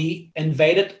 we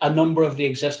invited a number of the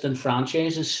existing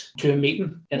franchises to a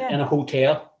meeting in a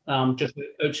hotel, just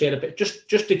outside of it,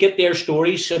 just to get their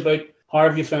stories about how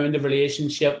have you found the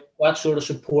relationship, what sort of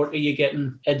support are you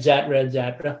getting, etc.,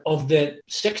 etc. Of the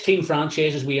 16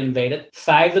 franchises we invited,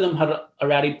 5 of them had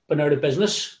already been out of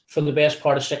business for the best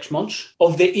part of 6 months.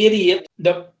 Of the 88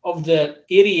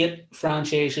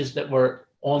 franchises that were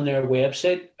on their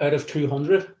website out of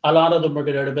 200, a lot of them were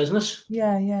getting out of business.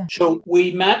 Yeah. So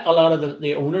we met a lot of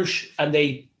the owners, and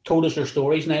they told us their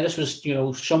stories. Now, this was,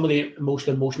 some of the most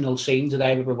emotional scenes that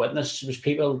I've ever witnessed. It was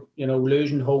people,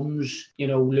 losing homes,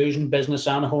 losing business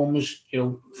and homes,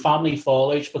 family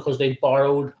fallouts because they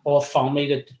borrowed off family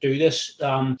to do this.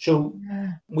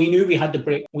 We knew we had to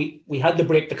break. We had to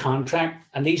break the contract,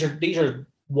 and these are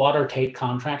watertight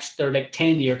contracts. They're like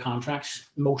 10-year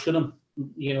contracts, most of them.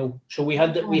 So we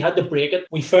had to break it.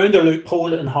 We found a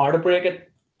loophole in how to break it.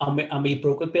 And we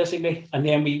broke it basically, and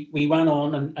then we went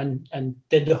on and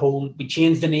did we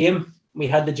changed the name. We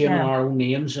had the gym in our own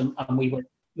names, and we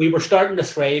were starting to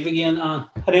thrive again. And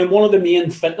then one of the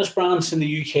main fitness brands in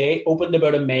the UK opened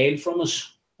about a mile from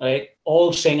us, right?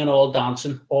 All singing, all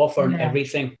dancing, offering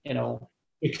everything,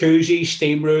 jacuzzi,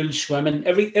 steam rooms, swimming,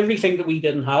 everything that we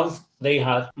didn't have, they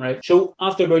had, right? So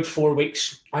after about 4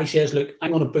 weeks, I says, "Look,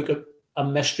 I'm going to book a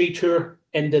mystery tour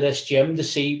into this gym to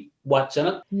see what's in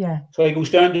it." Yeah. So he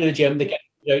goes down to the gym to get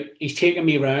out. He's taking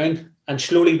me around, and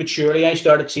slowly but surely I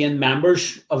started seeing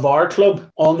members of our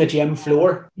club on the gym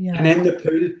floor and in the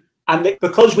pool. And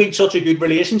because we had such a good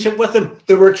relationship with them,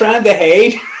 they were trying to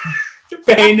hide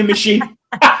behind the machine.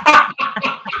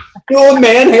 No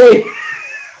man, hey.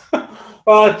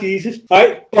 Oh Jesus!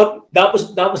 Right, but that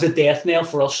was a death knell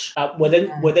for us.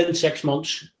 Within 6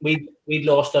 months, we'd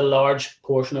lost a large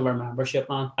portion of our membership,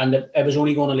 man, and it was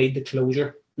only going to lead to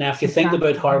closure. Now, if you think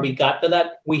about how we got to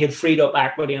that, we had freed up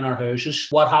equity in our houses.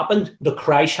 What happened? The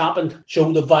crash happened.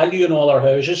 So the value in all our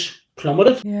houses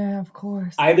plummeted. Yeah, of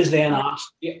course. I was then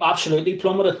asked, absolutely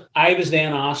plummeted. I was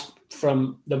then asked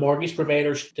from the mortgage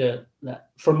providers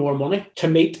for more money to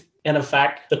meet, in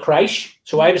effect, the crash.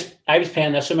 So I was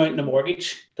paying this amount in the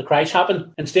mortgage. The crash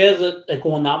happened. Instead of it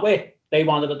going that way, they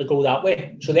wanted it to go that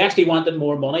way. So they actually wanted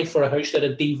more money for a house that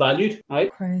had devalued.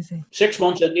 Right? Crazy. 6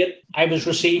 months into it, I was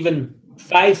receiving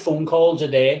 5 phone calls a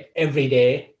day, every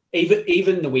day,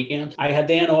 even the weekend. I had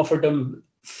then offered them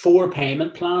 4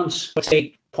 payment plans, but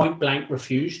they point blank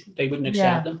refused. They wouldn't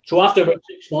accept them. So after about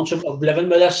 6 months of living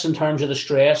with this in terms of the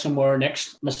stress and where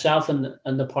next, myself and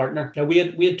the partner, now we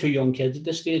had 2 young kids at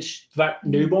this stage,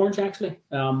 newborns actually.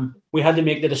 We had to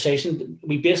make the decision.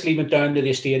 We basically went down to the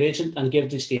estate agent and gave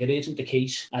the estate agent the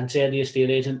keys and said to the estate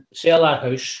agent, "Sell that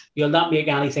house. You'll not make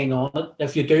anything on it.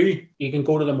 If you do, you can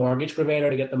go to the mortgage provider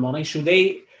to get the money." So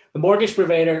the mortgage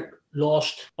provider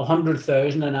lost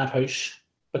 100,000 in that house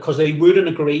because they wouldn't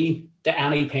agree to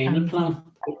any payment plan.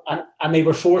 And they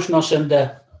were forcing us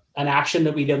into an action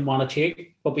that we didn't want to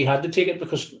take, but we had to take it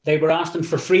because they were asking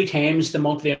for 3 times the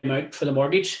monthly amount for the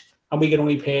mortgage, and we could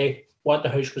only pay what the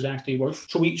house was actually worth.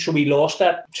 So we lost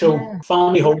that. So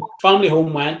family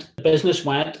home went, the business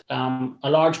went, a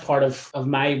large part of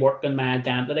my work and my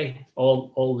identity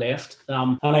all left.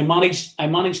 And I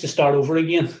managed to start over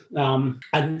again,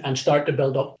 and start to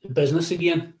build up the business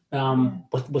again.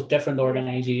 With different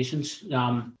organizations,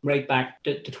 right back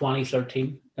to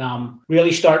 2013,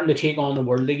 really starting to take on the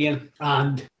world again.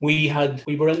 And we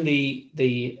were in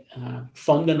the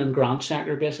funding and grant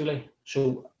sector basically.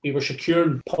 So we were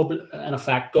securing public, in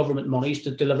effect, government monies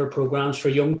to deliver programs for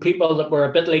young people that were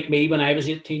a bit like me when I was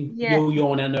 18,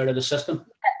 yo-yoing in and out of the system.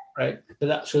 Right.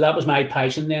 So that was my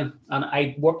passion then. And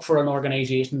I worked for an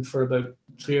organization for about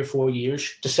 3 or 4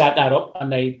 years to set that up,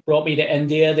 and they brought me to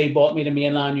India. They brought me to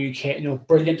mainland UK.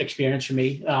 Brilliant experience for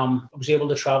me. I was able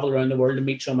to travel around the world and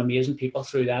meet some amazing people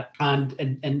through that. And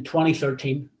in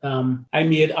 2013, I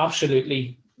made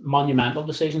absolutely monumental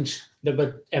decisions that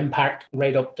would impact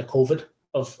right up to COVID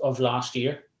of last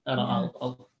year. And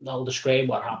I'll describe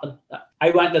what happened. I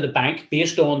went to the bank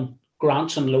based on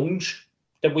grants and loans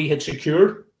that we had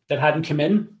secured that hadn't come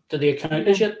in to the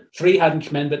accountants yet. 3 hadn't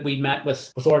come in, but we met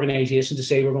with organisations to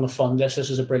say we're going to fund this. This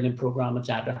is a brilliant programme,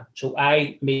 etc. So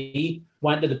I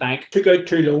went to the bank, took out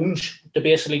 2 loans to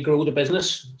basically grow the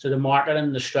business. So the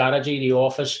marketing, the strategy, the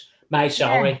office, my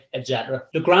salary, etc.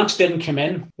 The grants didn't come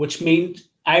in, which means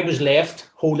I was left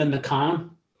holding the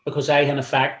can because I, in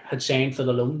effect, had signed for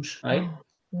the loans, right? Oh,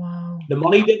 wow. The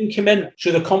money didn't come in,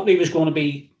 so the company was going to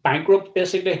be bankrupt,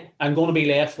 basically, and going to be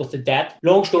left with the debt.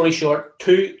 Long story short,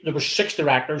 there were 6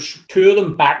 directors. 2 of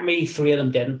them backed me, 3 of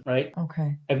them didn't, right?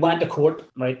 Okay. It went to court,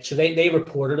 right? So they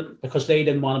reported it because they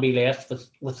didn't want to be left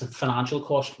with the financial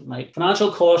cost, right?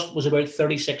 Financial cost was about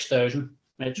 36,000,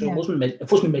 right? So it wasn't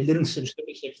millions, it was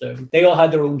 36,000. They all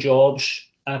had their own jobs.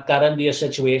 And it got into a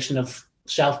situation of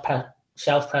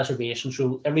self-preservation.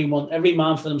 So every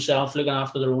man for themselves, looking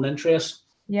after their own interests.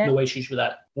 Yeah. No issues with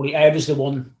that. Only I was the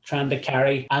one trying to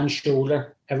carry and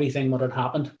shoulder everything that had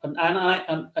happened.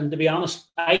 And to be honest,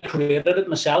 I created it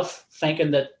myself,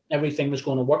 thinking that everything was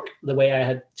going to work the way I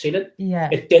had seen it. Yeah.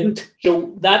 It didn't.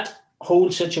 So that whole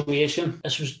situation,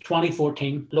 this was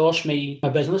 2014, lost me my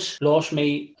business, lost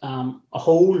me a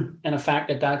whole, in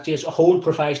effect at that stage, a whole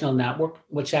professional network,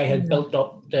 which I had built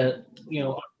up to,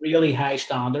 a really high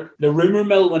standard. The rumour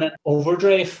mill went in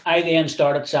overdrive. I then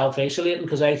started self-isolating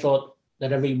because I thought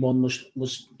that everyone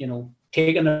was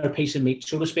taking their piece of meat,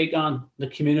 so to speak, on. The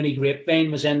community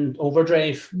grapevine was in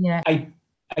overdrive. Yeah. I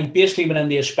basically went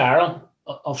into a spiral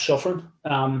of suffering.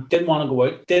 Didn't want to go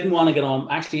out, didn't want to get on.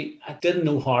 Actually, I didn't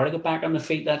know how to get back on my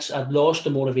feet. I'd lost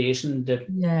the motivation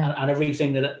and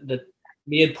everything that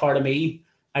made part of me.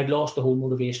 I'd lost the whole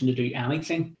motivation to do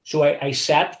anything. So I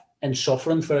sat in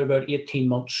suffering for about 18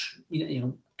 months,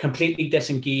 completely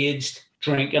disengaged,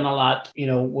 drinking a lot,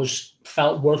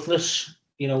 felt worthless,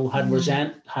 had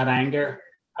resent, had anger,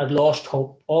 had lost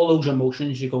hope, all those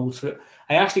emotions you go through.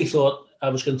 I actually thought I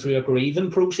was going through a grieving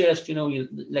process,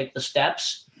 like the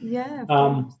steps. Yeah.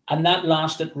 And that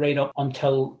lasted right up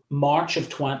until March of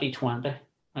 2020.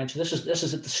 Right, so this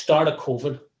is at the start of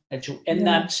COVID. And so in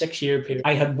that 6-year period,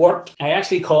 I had worked. I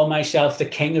actually call myself the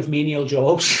king of menial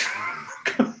jobs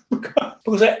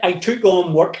because I took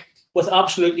on work with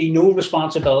absolutely no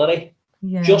responsibility,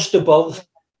 just above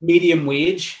medium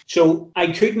wage. So I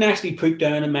couldn't actually put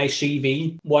down in my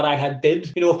CV what I had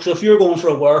did. So if you're going for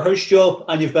a warehouse job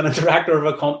and you've been a director of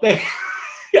a company,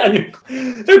 and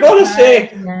they're going to say,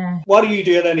 what are you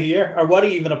doing in here? Or what are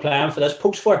you even applying for this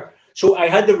post for? So I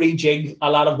had to rejig a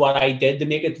lot of what I did to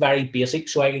make it very basic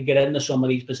so I could get into some of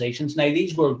these positions. Now,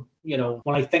 these were,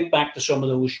 when I think back to some of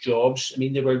those jobs,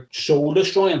 they were soul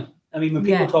destroying. When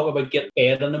people talk about getting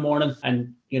bed in the morning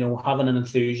and, having an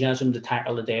enthusiasm to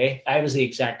tackle the day, I was the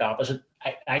exact opposite.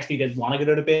 I actually didn't want to get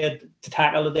out of bed to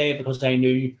tackle the day because I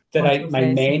knew that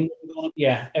my mind,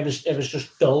 it was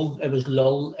just dull. It was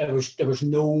lull. There was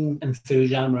no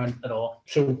enthusiasm around at all.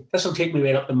 So this will take me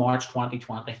right up to March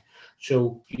 2020.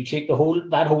 So you take that whole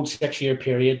 6-year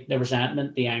period, the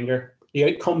resentment, the anger, the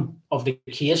outcome of the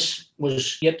case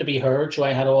was yet to be heard. So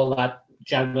I had all that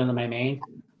juggling in my mind.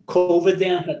 COVID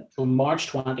then hit. So March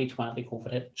 2020,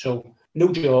 COVID hit. So no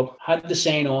job, had to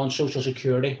sign on Social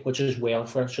Security, which is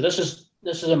welfare. So this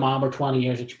is a man with 20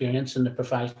 years experience in the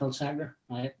professional sector,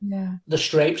 right? Yeah. The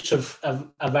stripes of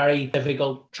a very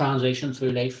difficult transition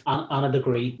through life and a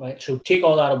degree, right? So take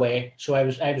all that away. So I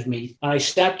was me. And I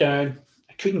sat down.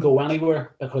 I couldn't go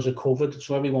anywhere because of COVID.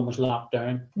 So everyone was locked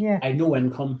down. Yeah. I had no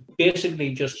income.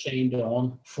 Basically just signed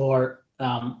on for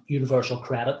universal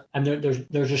credit. And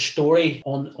there's a story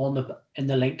in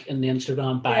the link in the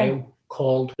Instagram bio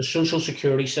called The Social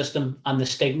Security System and the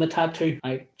Stigma Tattoo.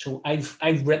 Right? So I've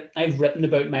written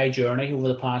about my journey over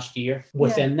the past year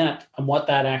within that and what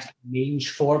that actually means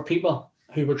for people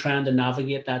who were trying to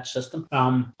navigate that system.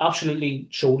 Absolutely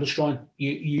soul destroying.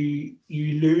 You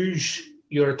lose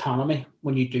your autonomy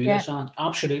when you do this, and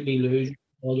absolutely lose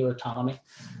all your autonomy.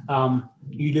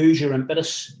 You lose your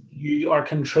impetus. You are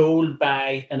controlled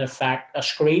by, in effect, a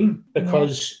screen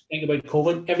because think about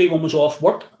COVID, everyone was off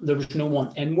work. There was no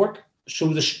one in work.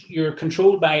 So you're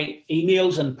controlled by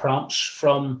emails and prompts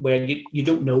from where you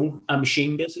don't know, a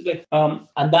machine basically. And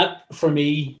that for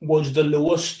me was the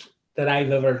lowest that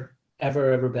I've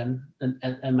ever been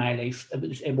in my life.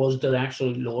 It was the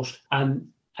absolute lowest. And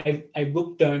I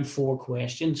wrote down 4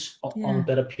 questions on a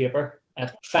bit of paper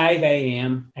at 5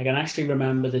 a.m. I can actually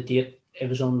remember the date. It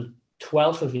was on the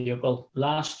 12th of April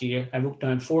last year. I wrote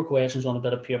down 4 questions on a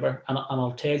bit of paper, and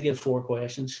I'll tell you the 4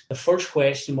 questions. The first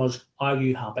question was, are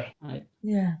you happy? Right?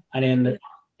 Yeah. And then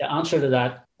the answer to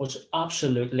that was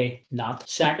absolutely not.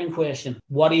 Second question,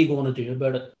 what are you going to do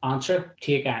about it? Answer,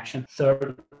 take action.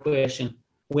 Third question,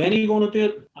 when are you going to do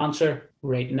it? Answer,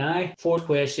 right now. Fourth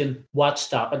question, what's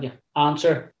stopping you?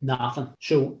 Answer, nothing.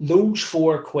 So those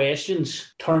 4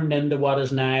 questions turned into what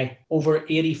is now over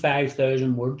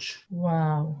 85,000 words.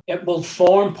 Wow. It will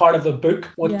form part of a book,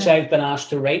 which I've been asked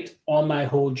to write on my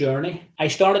whole journey. I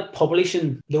started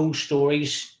publishing those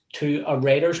stories to a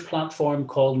writer's platform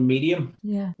called Medium,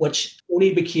 which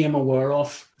only became aware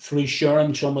of through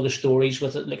sharing some of the stories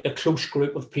with like a close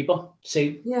group of people.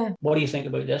 Say, what do you think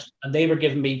about this? And they were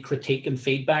giving me critique and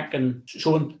feedback. And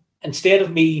so instead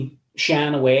of me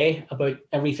shying away about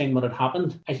everything that had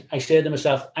happened, I said to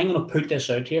myself, I'm going to put this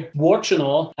out here. Warts and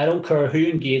all, I don't care who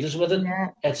engages with it.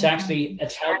 It's actually,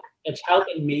 it's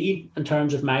helping me in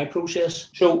terms of my process.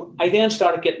 So I then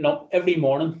started getting up every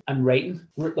morning and writing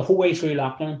the whole way through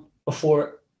lockdown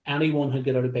before anyone had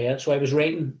got out of bed. So I was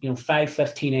writing,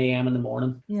 5:15 a.m. in the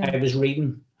morning. I was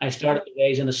reading. I started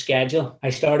devising a schedule. I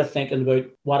started thinking about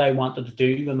what I wanted to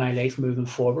do with my life moving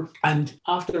forward. And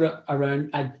after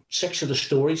around 6 of the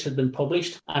stories had been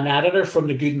published, an editor from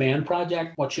the Good Men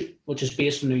Project, which is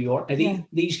based in New York. Now,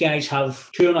 these guys have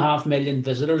 2.5 million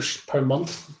visitors per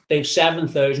month. They have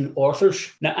 7,000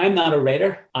 authors. Now, I'm not a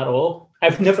writer at all.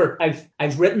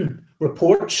 I've written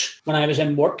reports when I was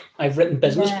in work. I've written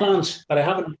business plans, but I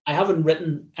haven't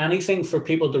written anything for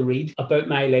people to read about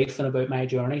my life and about my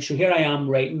journey. So here I am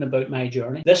writing about my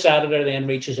journey. This editor then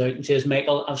reaches out and says,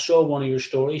 Michael, I saw one of your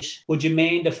stories. Would you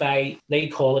mind if they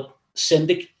call it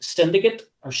syndicate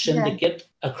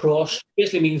across?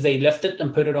 Basically means they lift it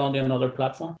and put it onto another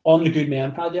platform on the Good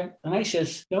Men Project. And I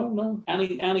says, no,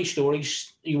 any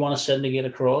stories you want to syndicate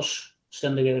across.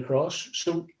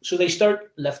 So they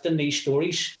start lifting these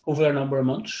stories over a number of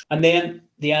months. And then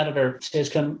the editor says,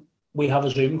 can we have a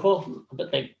Zoom call? A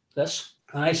bit like this.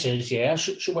 And I says, yeah.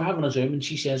 So we're having a Zoom, and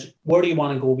she says, where do you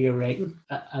want to go with your writing?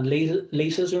 And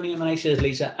Lisa's her name. And I says,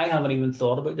 Lisa, I haven't even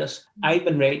thought about this. I've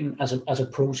been writing as a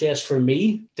process for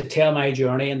me to tell my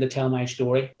journey and to tell my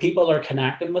story. People are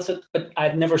connecting with it, but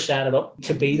I'd never set it up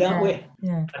to be that way.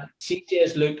 Yeah. She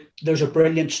says, look, there's a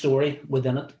brilliant story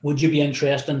within it. Would you be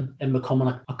interested in becoming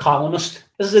a columnist?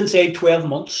 This is inside 12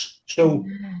 months. So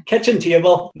kitchen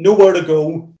table, nowhere to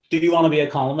go. Do you want to be a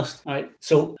columnist? All right.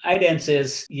 So I then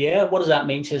says, yeah, what does that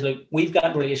mean? She says, look, we've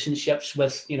got relationships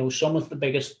with, some of the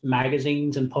biggest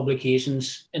magazines and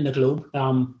publications in the globe.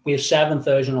 We have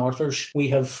 7,000 authors. We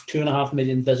have 2.5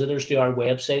 million visitors to our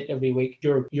website every week.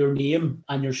 Your name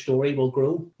and your story will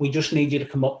grow. We just need you to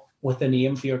come up with a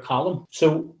name for your column.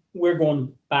 So we're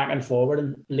going back and forward,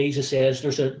 and Lisa says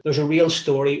there's a real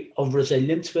story of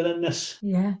resilience within this.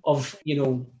 Yeah. Of,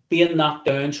 being knocked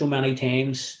down so many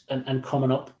times and coming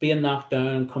up, being knocked down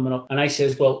and coming up. And I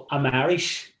says, well, I'm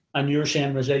Irish and you're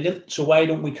saying resilient, so why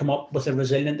don't we come up with a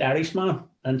resilient Irishman?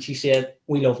 And she said,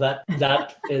 we love that.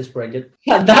 That is brilliant.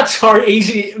 And that's how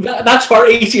easy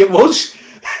it was.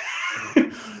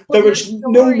 There was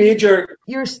no major.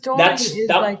 Your story is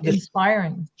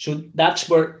inspiring. So that's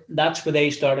where they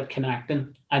started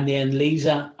connecting. And then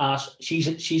Lisa asked,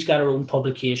 she's got her own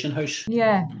publication house.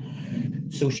 Yeah.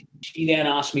 So she then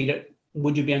asked me,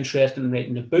 would you be interested in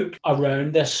writing a book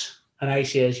around this? And I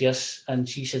says yes. And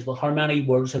she says, well, how many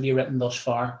words have you written thus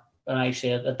far? And I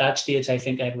said, at that stage, I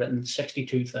think I'd written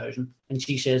 62,000. And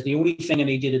she says, the only thing I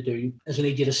need you to do is I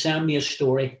need you to send me a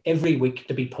story every week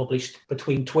to be published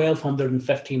between 1,200 and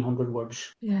 1,500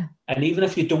 words. Yeah. And even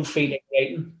if you don't feel like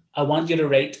writing, I want you to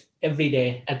write every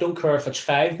day. I don't care if it's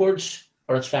 5 words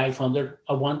or it's 500.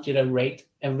 I want you to write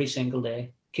every single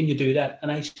day. Can you do that?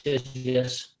 And I said,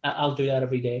 yes, I'll do that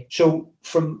every day. So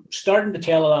from starting to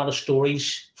tell a lot of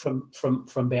stories from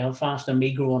Belfast and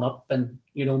me growing up and,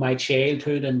 my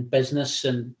childhood and business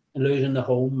and losing the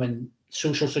home and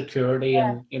social security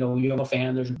and, young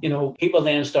offenders, people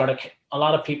then started, a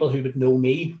lot of people who would know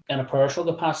me in a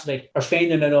personal capacity are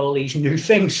finding out all these new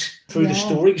things through the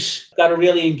stories. Got a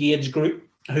really engaged group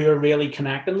who are really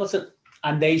connecting with it.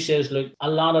 And they says, look, a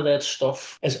lot of that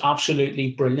stuff is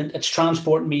absolutely brilliant. It's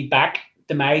transporting me back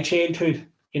to my childhood,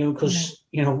 because,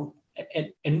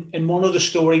 in one of the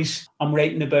stories I'm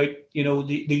writing about,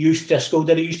 the youth disco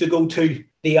that I used to go to,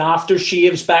 the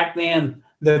aftershaves back then,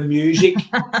 the music,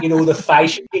 the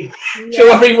fashion.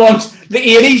 So the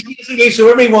 80s, basically, so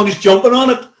everyone's jumping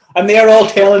on it. and they're all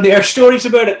telling their stories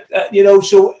about it.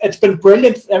 So it's been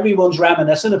brilliant. Everyone's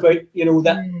reminiscing about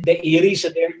that the 80s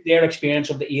and their experience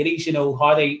of the 80s.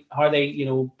 How they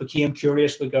became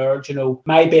curious with girls.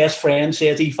 My best friend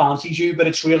says he fancies you, but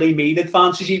it's really me that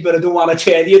fancies you. But I don't want to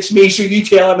tell you it's me, so you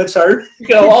tell him it's her.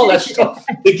 All that stuff.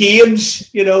 The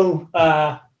games.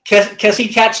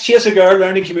 Kissy cats chase a girl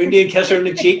around the community and kiss her in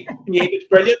the cheek. And it's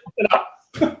brilliant.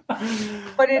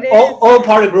 But it is all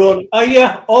part of growing.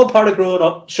 All part of growing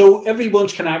up. So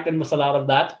everyone's connecting with a lot of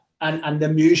that, and the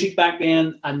music back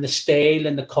then, and the style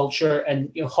and the culture,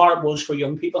 and how it was for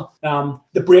young people.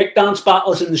 The breakdance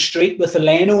battles in the street with the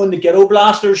Leno and the Ghetto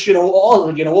Blasters.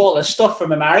 All this stuff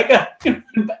from America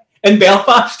in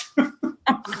Belfast.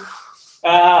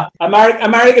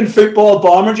 American football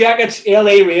bomber jackets,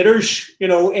 LA Raiders.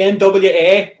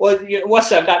 NWA. What's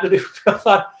that got to do with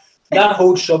that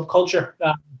whole subculture?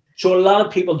 So a lot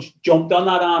of people jumped on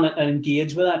that and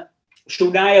engaged with it.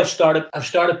 So now I've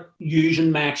started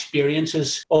using my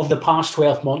experiences of the past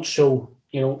 12 months. So,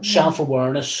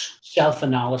 self-awareness,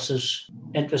 self-analysis,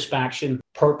 introspection,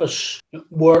 purpose,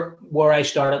 where I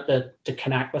started to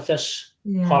connect with this,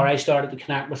 how I started to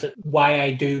connect with it, why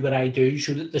I do what I do.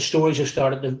 So the stories have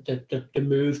started to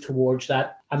move towards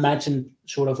that. I mentioned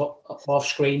sort of off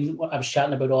screen, I was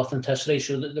chatting about authenticity,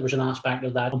 so that there was an aspect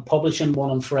of that. I'm publishing one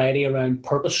on Friday around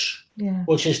purpose,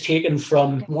 which is taken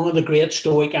from one of the great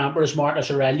Stoic emperors,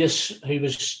 Marcus Aurelius, who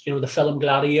was, the film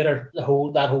Gladiator. That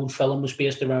whole film was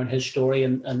based around his story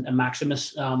and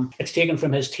Maximus. It's taken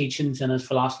from his teachings and his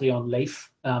philosophy on life,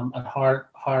 and how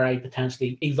I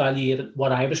potentially evaluated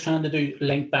what I was trying to do,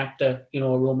 link back to a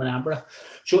Roman emperor.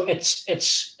 So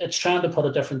it's trying to put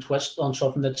a different twist on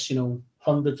something that's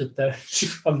hundreds of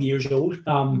thousands of years old.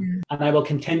 And I will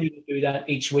continue to do that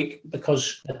each week,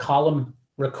 because the column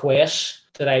requests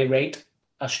that I write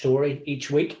a story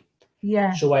each week.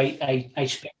 Yeah. So I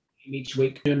spend each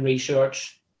week doing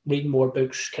research, reading more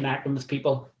books, connecting with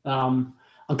people. And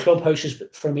Clubhouse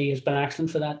for me has been excellent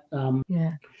for that.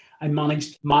 I'm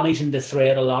managing to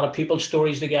thread a lot of people's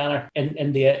stories together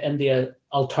in the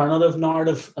alternative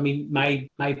narrative. I mean,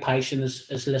 my passion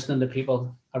is listening to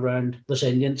people around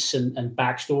resilience and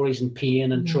backstories and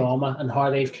pain and trauma, and how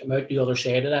they've come out the other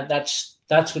side of that.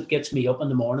 That's what gets me up in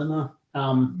the morning now.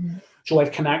 So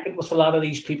I've connected with a lot of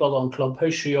these people on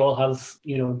Clubhouse who all have,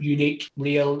 unique,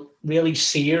 really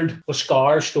seared with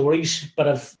scar stories, but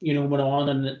have, went on,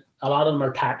 and a lot of them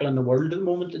are tackling the world at the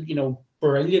moment.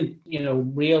 Brilliant,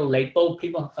 real light bulb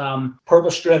people,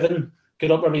 purpose driven, get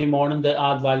up every morning to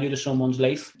add value to someone's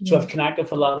life. So I've connected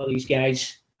with a lot of these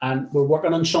guys, and we're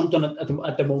working on something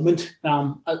at the moment,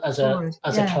 as a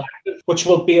collective, which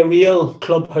will be a real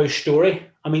Clubhouse story.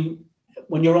 I mean,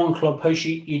 when you're on Clubhouse,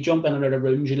 you jump in and out of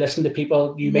rooms, you listen to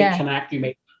people, you may connect, you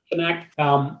may connect,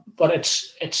 but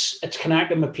it's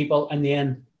connecting with people and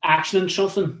then actioning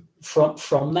something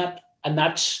from that, and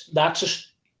that's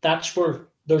where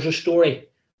there's a story.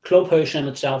 Clubhouse in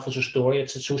itself is a story.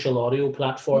 It's a social audio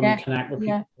platform. You connect with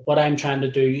people. What I'm trying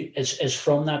to do is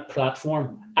from that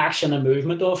platform, action and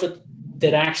movement of it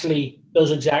that actually does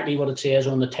exactly what it says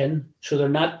on the tin. So they're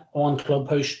not on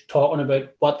Clubhouse talking about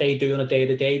what they do on a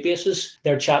day-to-day basis.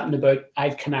 They're chatting about,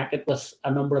 I've connected with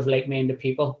a number of like-minded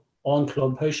people on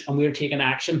Clubhouse, and we're taking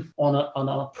action on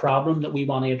a problem that we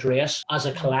want to address as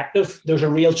a collective. There's a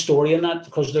real story in that,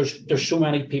 because there's so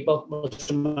many people with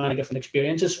so many different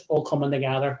experiences all coming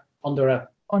together under a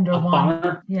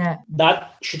banner.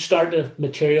 That should start to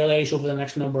materialize over the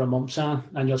next number of months, Anne,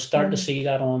 and you'll start to see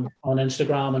that on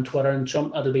Instagram and Twitter, and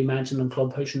it'll be mentioned on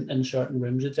Clubhouse in certain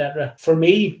rooms, etc. For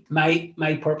me,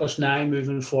 my purpose now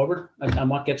moving forward, and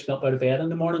what gets me up out of bed in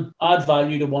the morning, add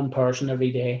value to one person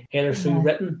every day, either through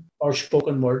written or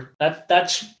spoken word.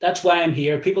 That's why I'm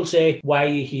here. People say, why are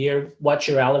you here? What's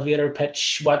your elevator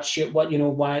pitch? What's your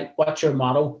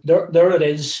motto? There it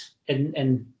is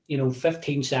in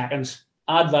 15 seconds.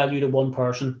 Add value to one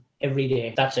person every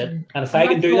day. That's it. And if I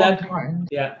can do that, important.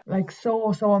 Like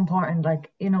so important.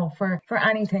 Like, for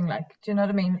anything. Like, do you know what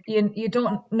I mean?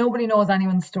 Nobody knows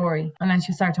anyone's story unless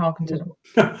you start talking to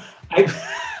them.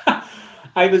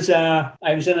 I was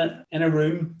in a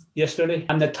room yesterday,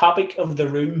 and the topic of the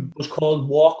room was called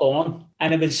Walk On,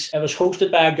 and it was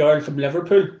hosted by a girl from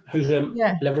Liverpool who's a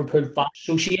Liverpool fan.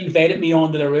 So she invited me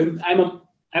onto the room. I'm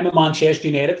a Manchester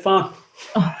United fan.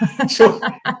 So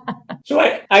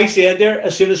I said there,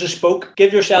 as soon as I spoke,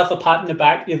 give yourself a pat in the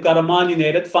back. You've got a Man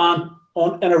United fan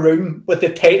in a room with the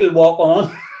title Walk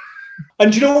On.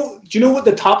 And do you know what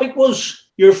the topic was?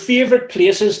 Your favourite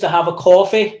places to have a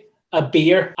coffee, a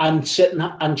beer, and sit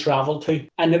and travel to.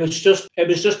 And it was just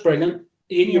brilliant.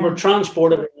 You were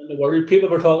transported around the world. People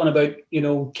were talking about,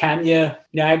 Kenya,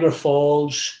 Niagara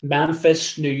Falls,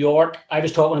 Memphis, New York. I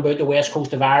was talking about the west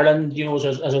coast of Ireland,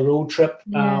 as a road trip.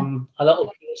 Yeah. A little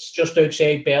place just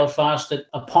outside Belfast that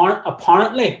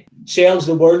apparently sells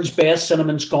the world's best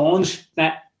cinnamon scones.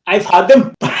 Now, I've had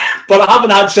them, but I haven't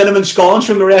had cinnamon scones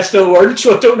from the rest of the world,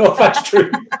 so I don't know if that's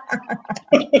true.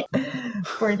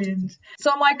 Brilliant.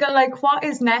 So, Michael, like, what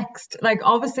is next? Like,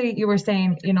 obviously, you were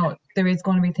saying, there is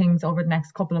going to be things over the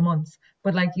next couple of months,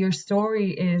 but like, your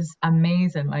story is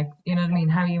amazing. Like, you know what I mean?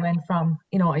 How you went from,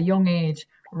 a young age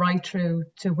right through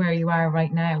to where you are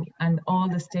right now, and all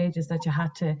the stages that you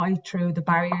had to fight through, the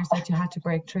barriers that you had to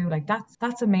break through. Like,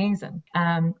 that's amazing.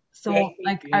 So,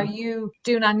 like, are you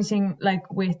doing anything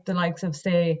like with the likes of,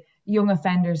 say, young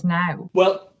offenders now?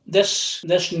 Well, this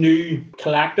new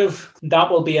collective, that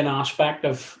will be an aspect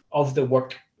of the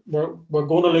work. We're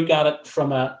going to look at it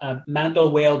from a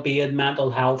mental well-being,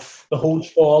 mental health, the whole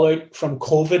fallout from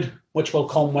COVID, which will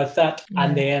come with that,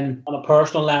 and then on a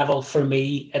personal level, for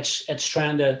me, it's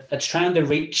trying to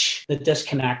reach the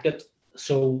disconnected.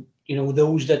 So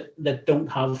those that don't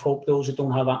have hope, those that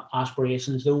don't have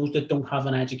aspirations, those that don't have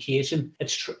an education,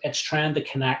 it's trying to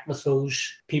connect with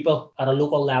those people at a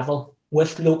local level,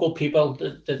 with local people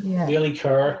that really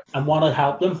care and want to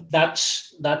help them.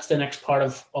 That's the next part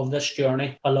of this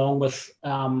journey, along with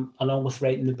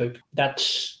writing the book.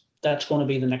 That's going to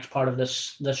be the next part of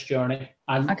this journey.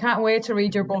 And I can't wait to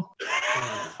read your book.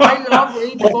 I love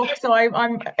reading books, so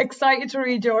I'm excited to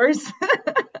read yours.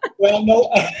 Well, no,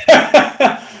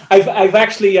 I've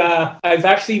actually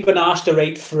been asked to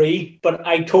write 3, but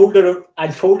I told her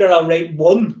I'll write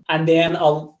 1, and then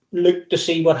I'll look to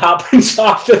see what happens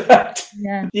after that.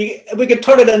 Yeah. We could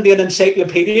turn it into an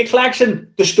encyclopedia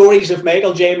collection, the stories of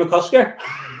Michael J. McCusker.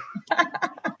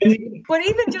 But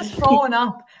even just growing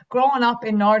up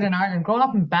in Northern Ireland, growing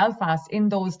up in Belfast in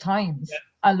those times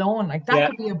alone, like that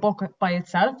could be a book by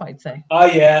itself, I'd say. Oh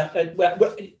yeah,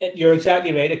 you're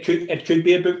exactly right. It could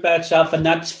be a book by itself, and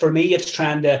that's, for me, it's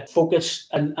trying to focus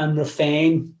and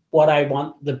refine what I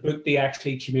want the book to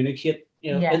actually communicate.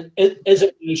 Is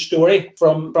it a story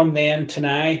from then to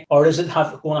now, or is it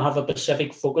going to have a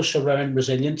specific focus around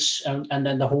resilience, and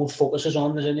then the whole focus is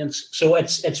on resilience? So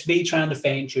it's me trying to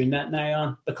fine tune that now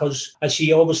on, because as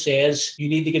she always says, you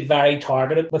need to get very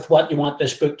targeted with what you want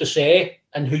this book to say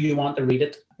and who you want to read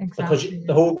it. Exactly. Because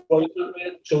the whole world can't read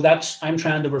it. So I'm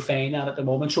trying to refine that at the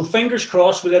moment. So fingers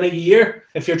crossed, within a year,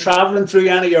 if you're traveling through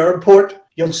any airport,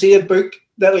 you'll see a book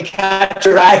that'll catch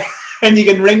your eye, and you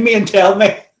can ring me and tell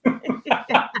me.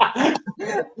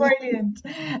 Brilliant.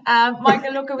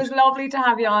 Michael, look, it was lovely to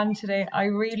have you on today. I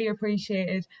really appreciate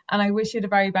it, and I wish you the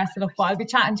very best of luck. But I'll be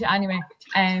chatting to you anyway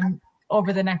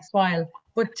over the next while.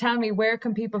 But tell me, where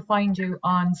can people find you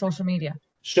on social media?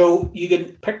 So you can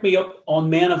pick me up on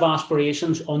Men of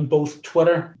Aspirations on both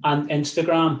Twitter and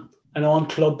Instagram, and on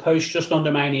Clubhouse just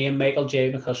under my name, Michael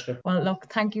J. McCusker. Well, look,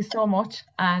 thank you so much.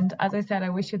 And as I said, I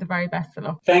wish you the very best of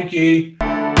luck. Thank you.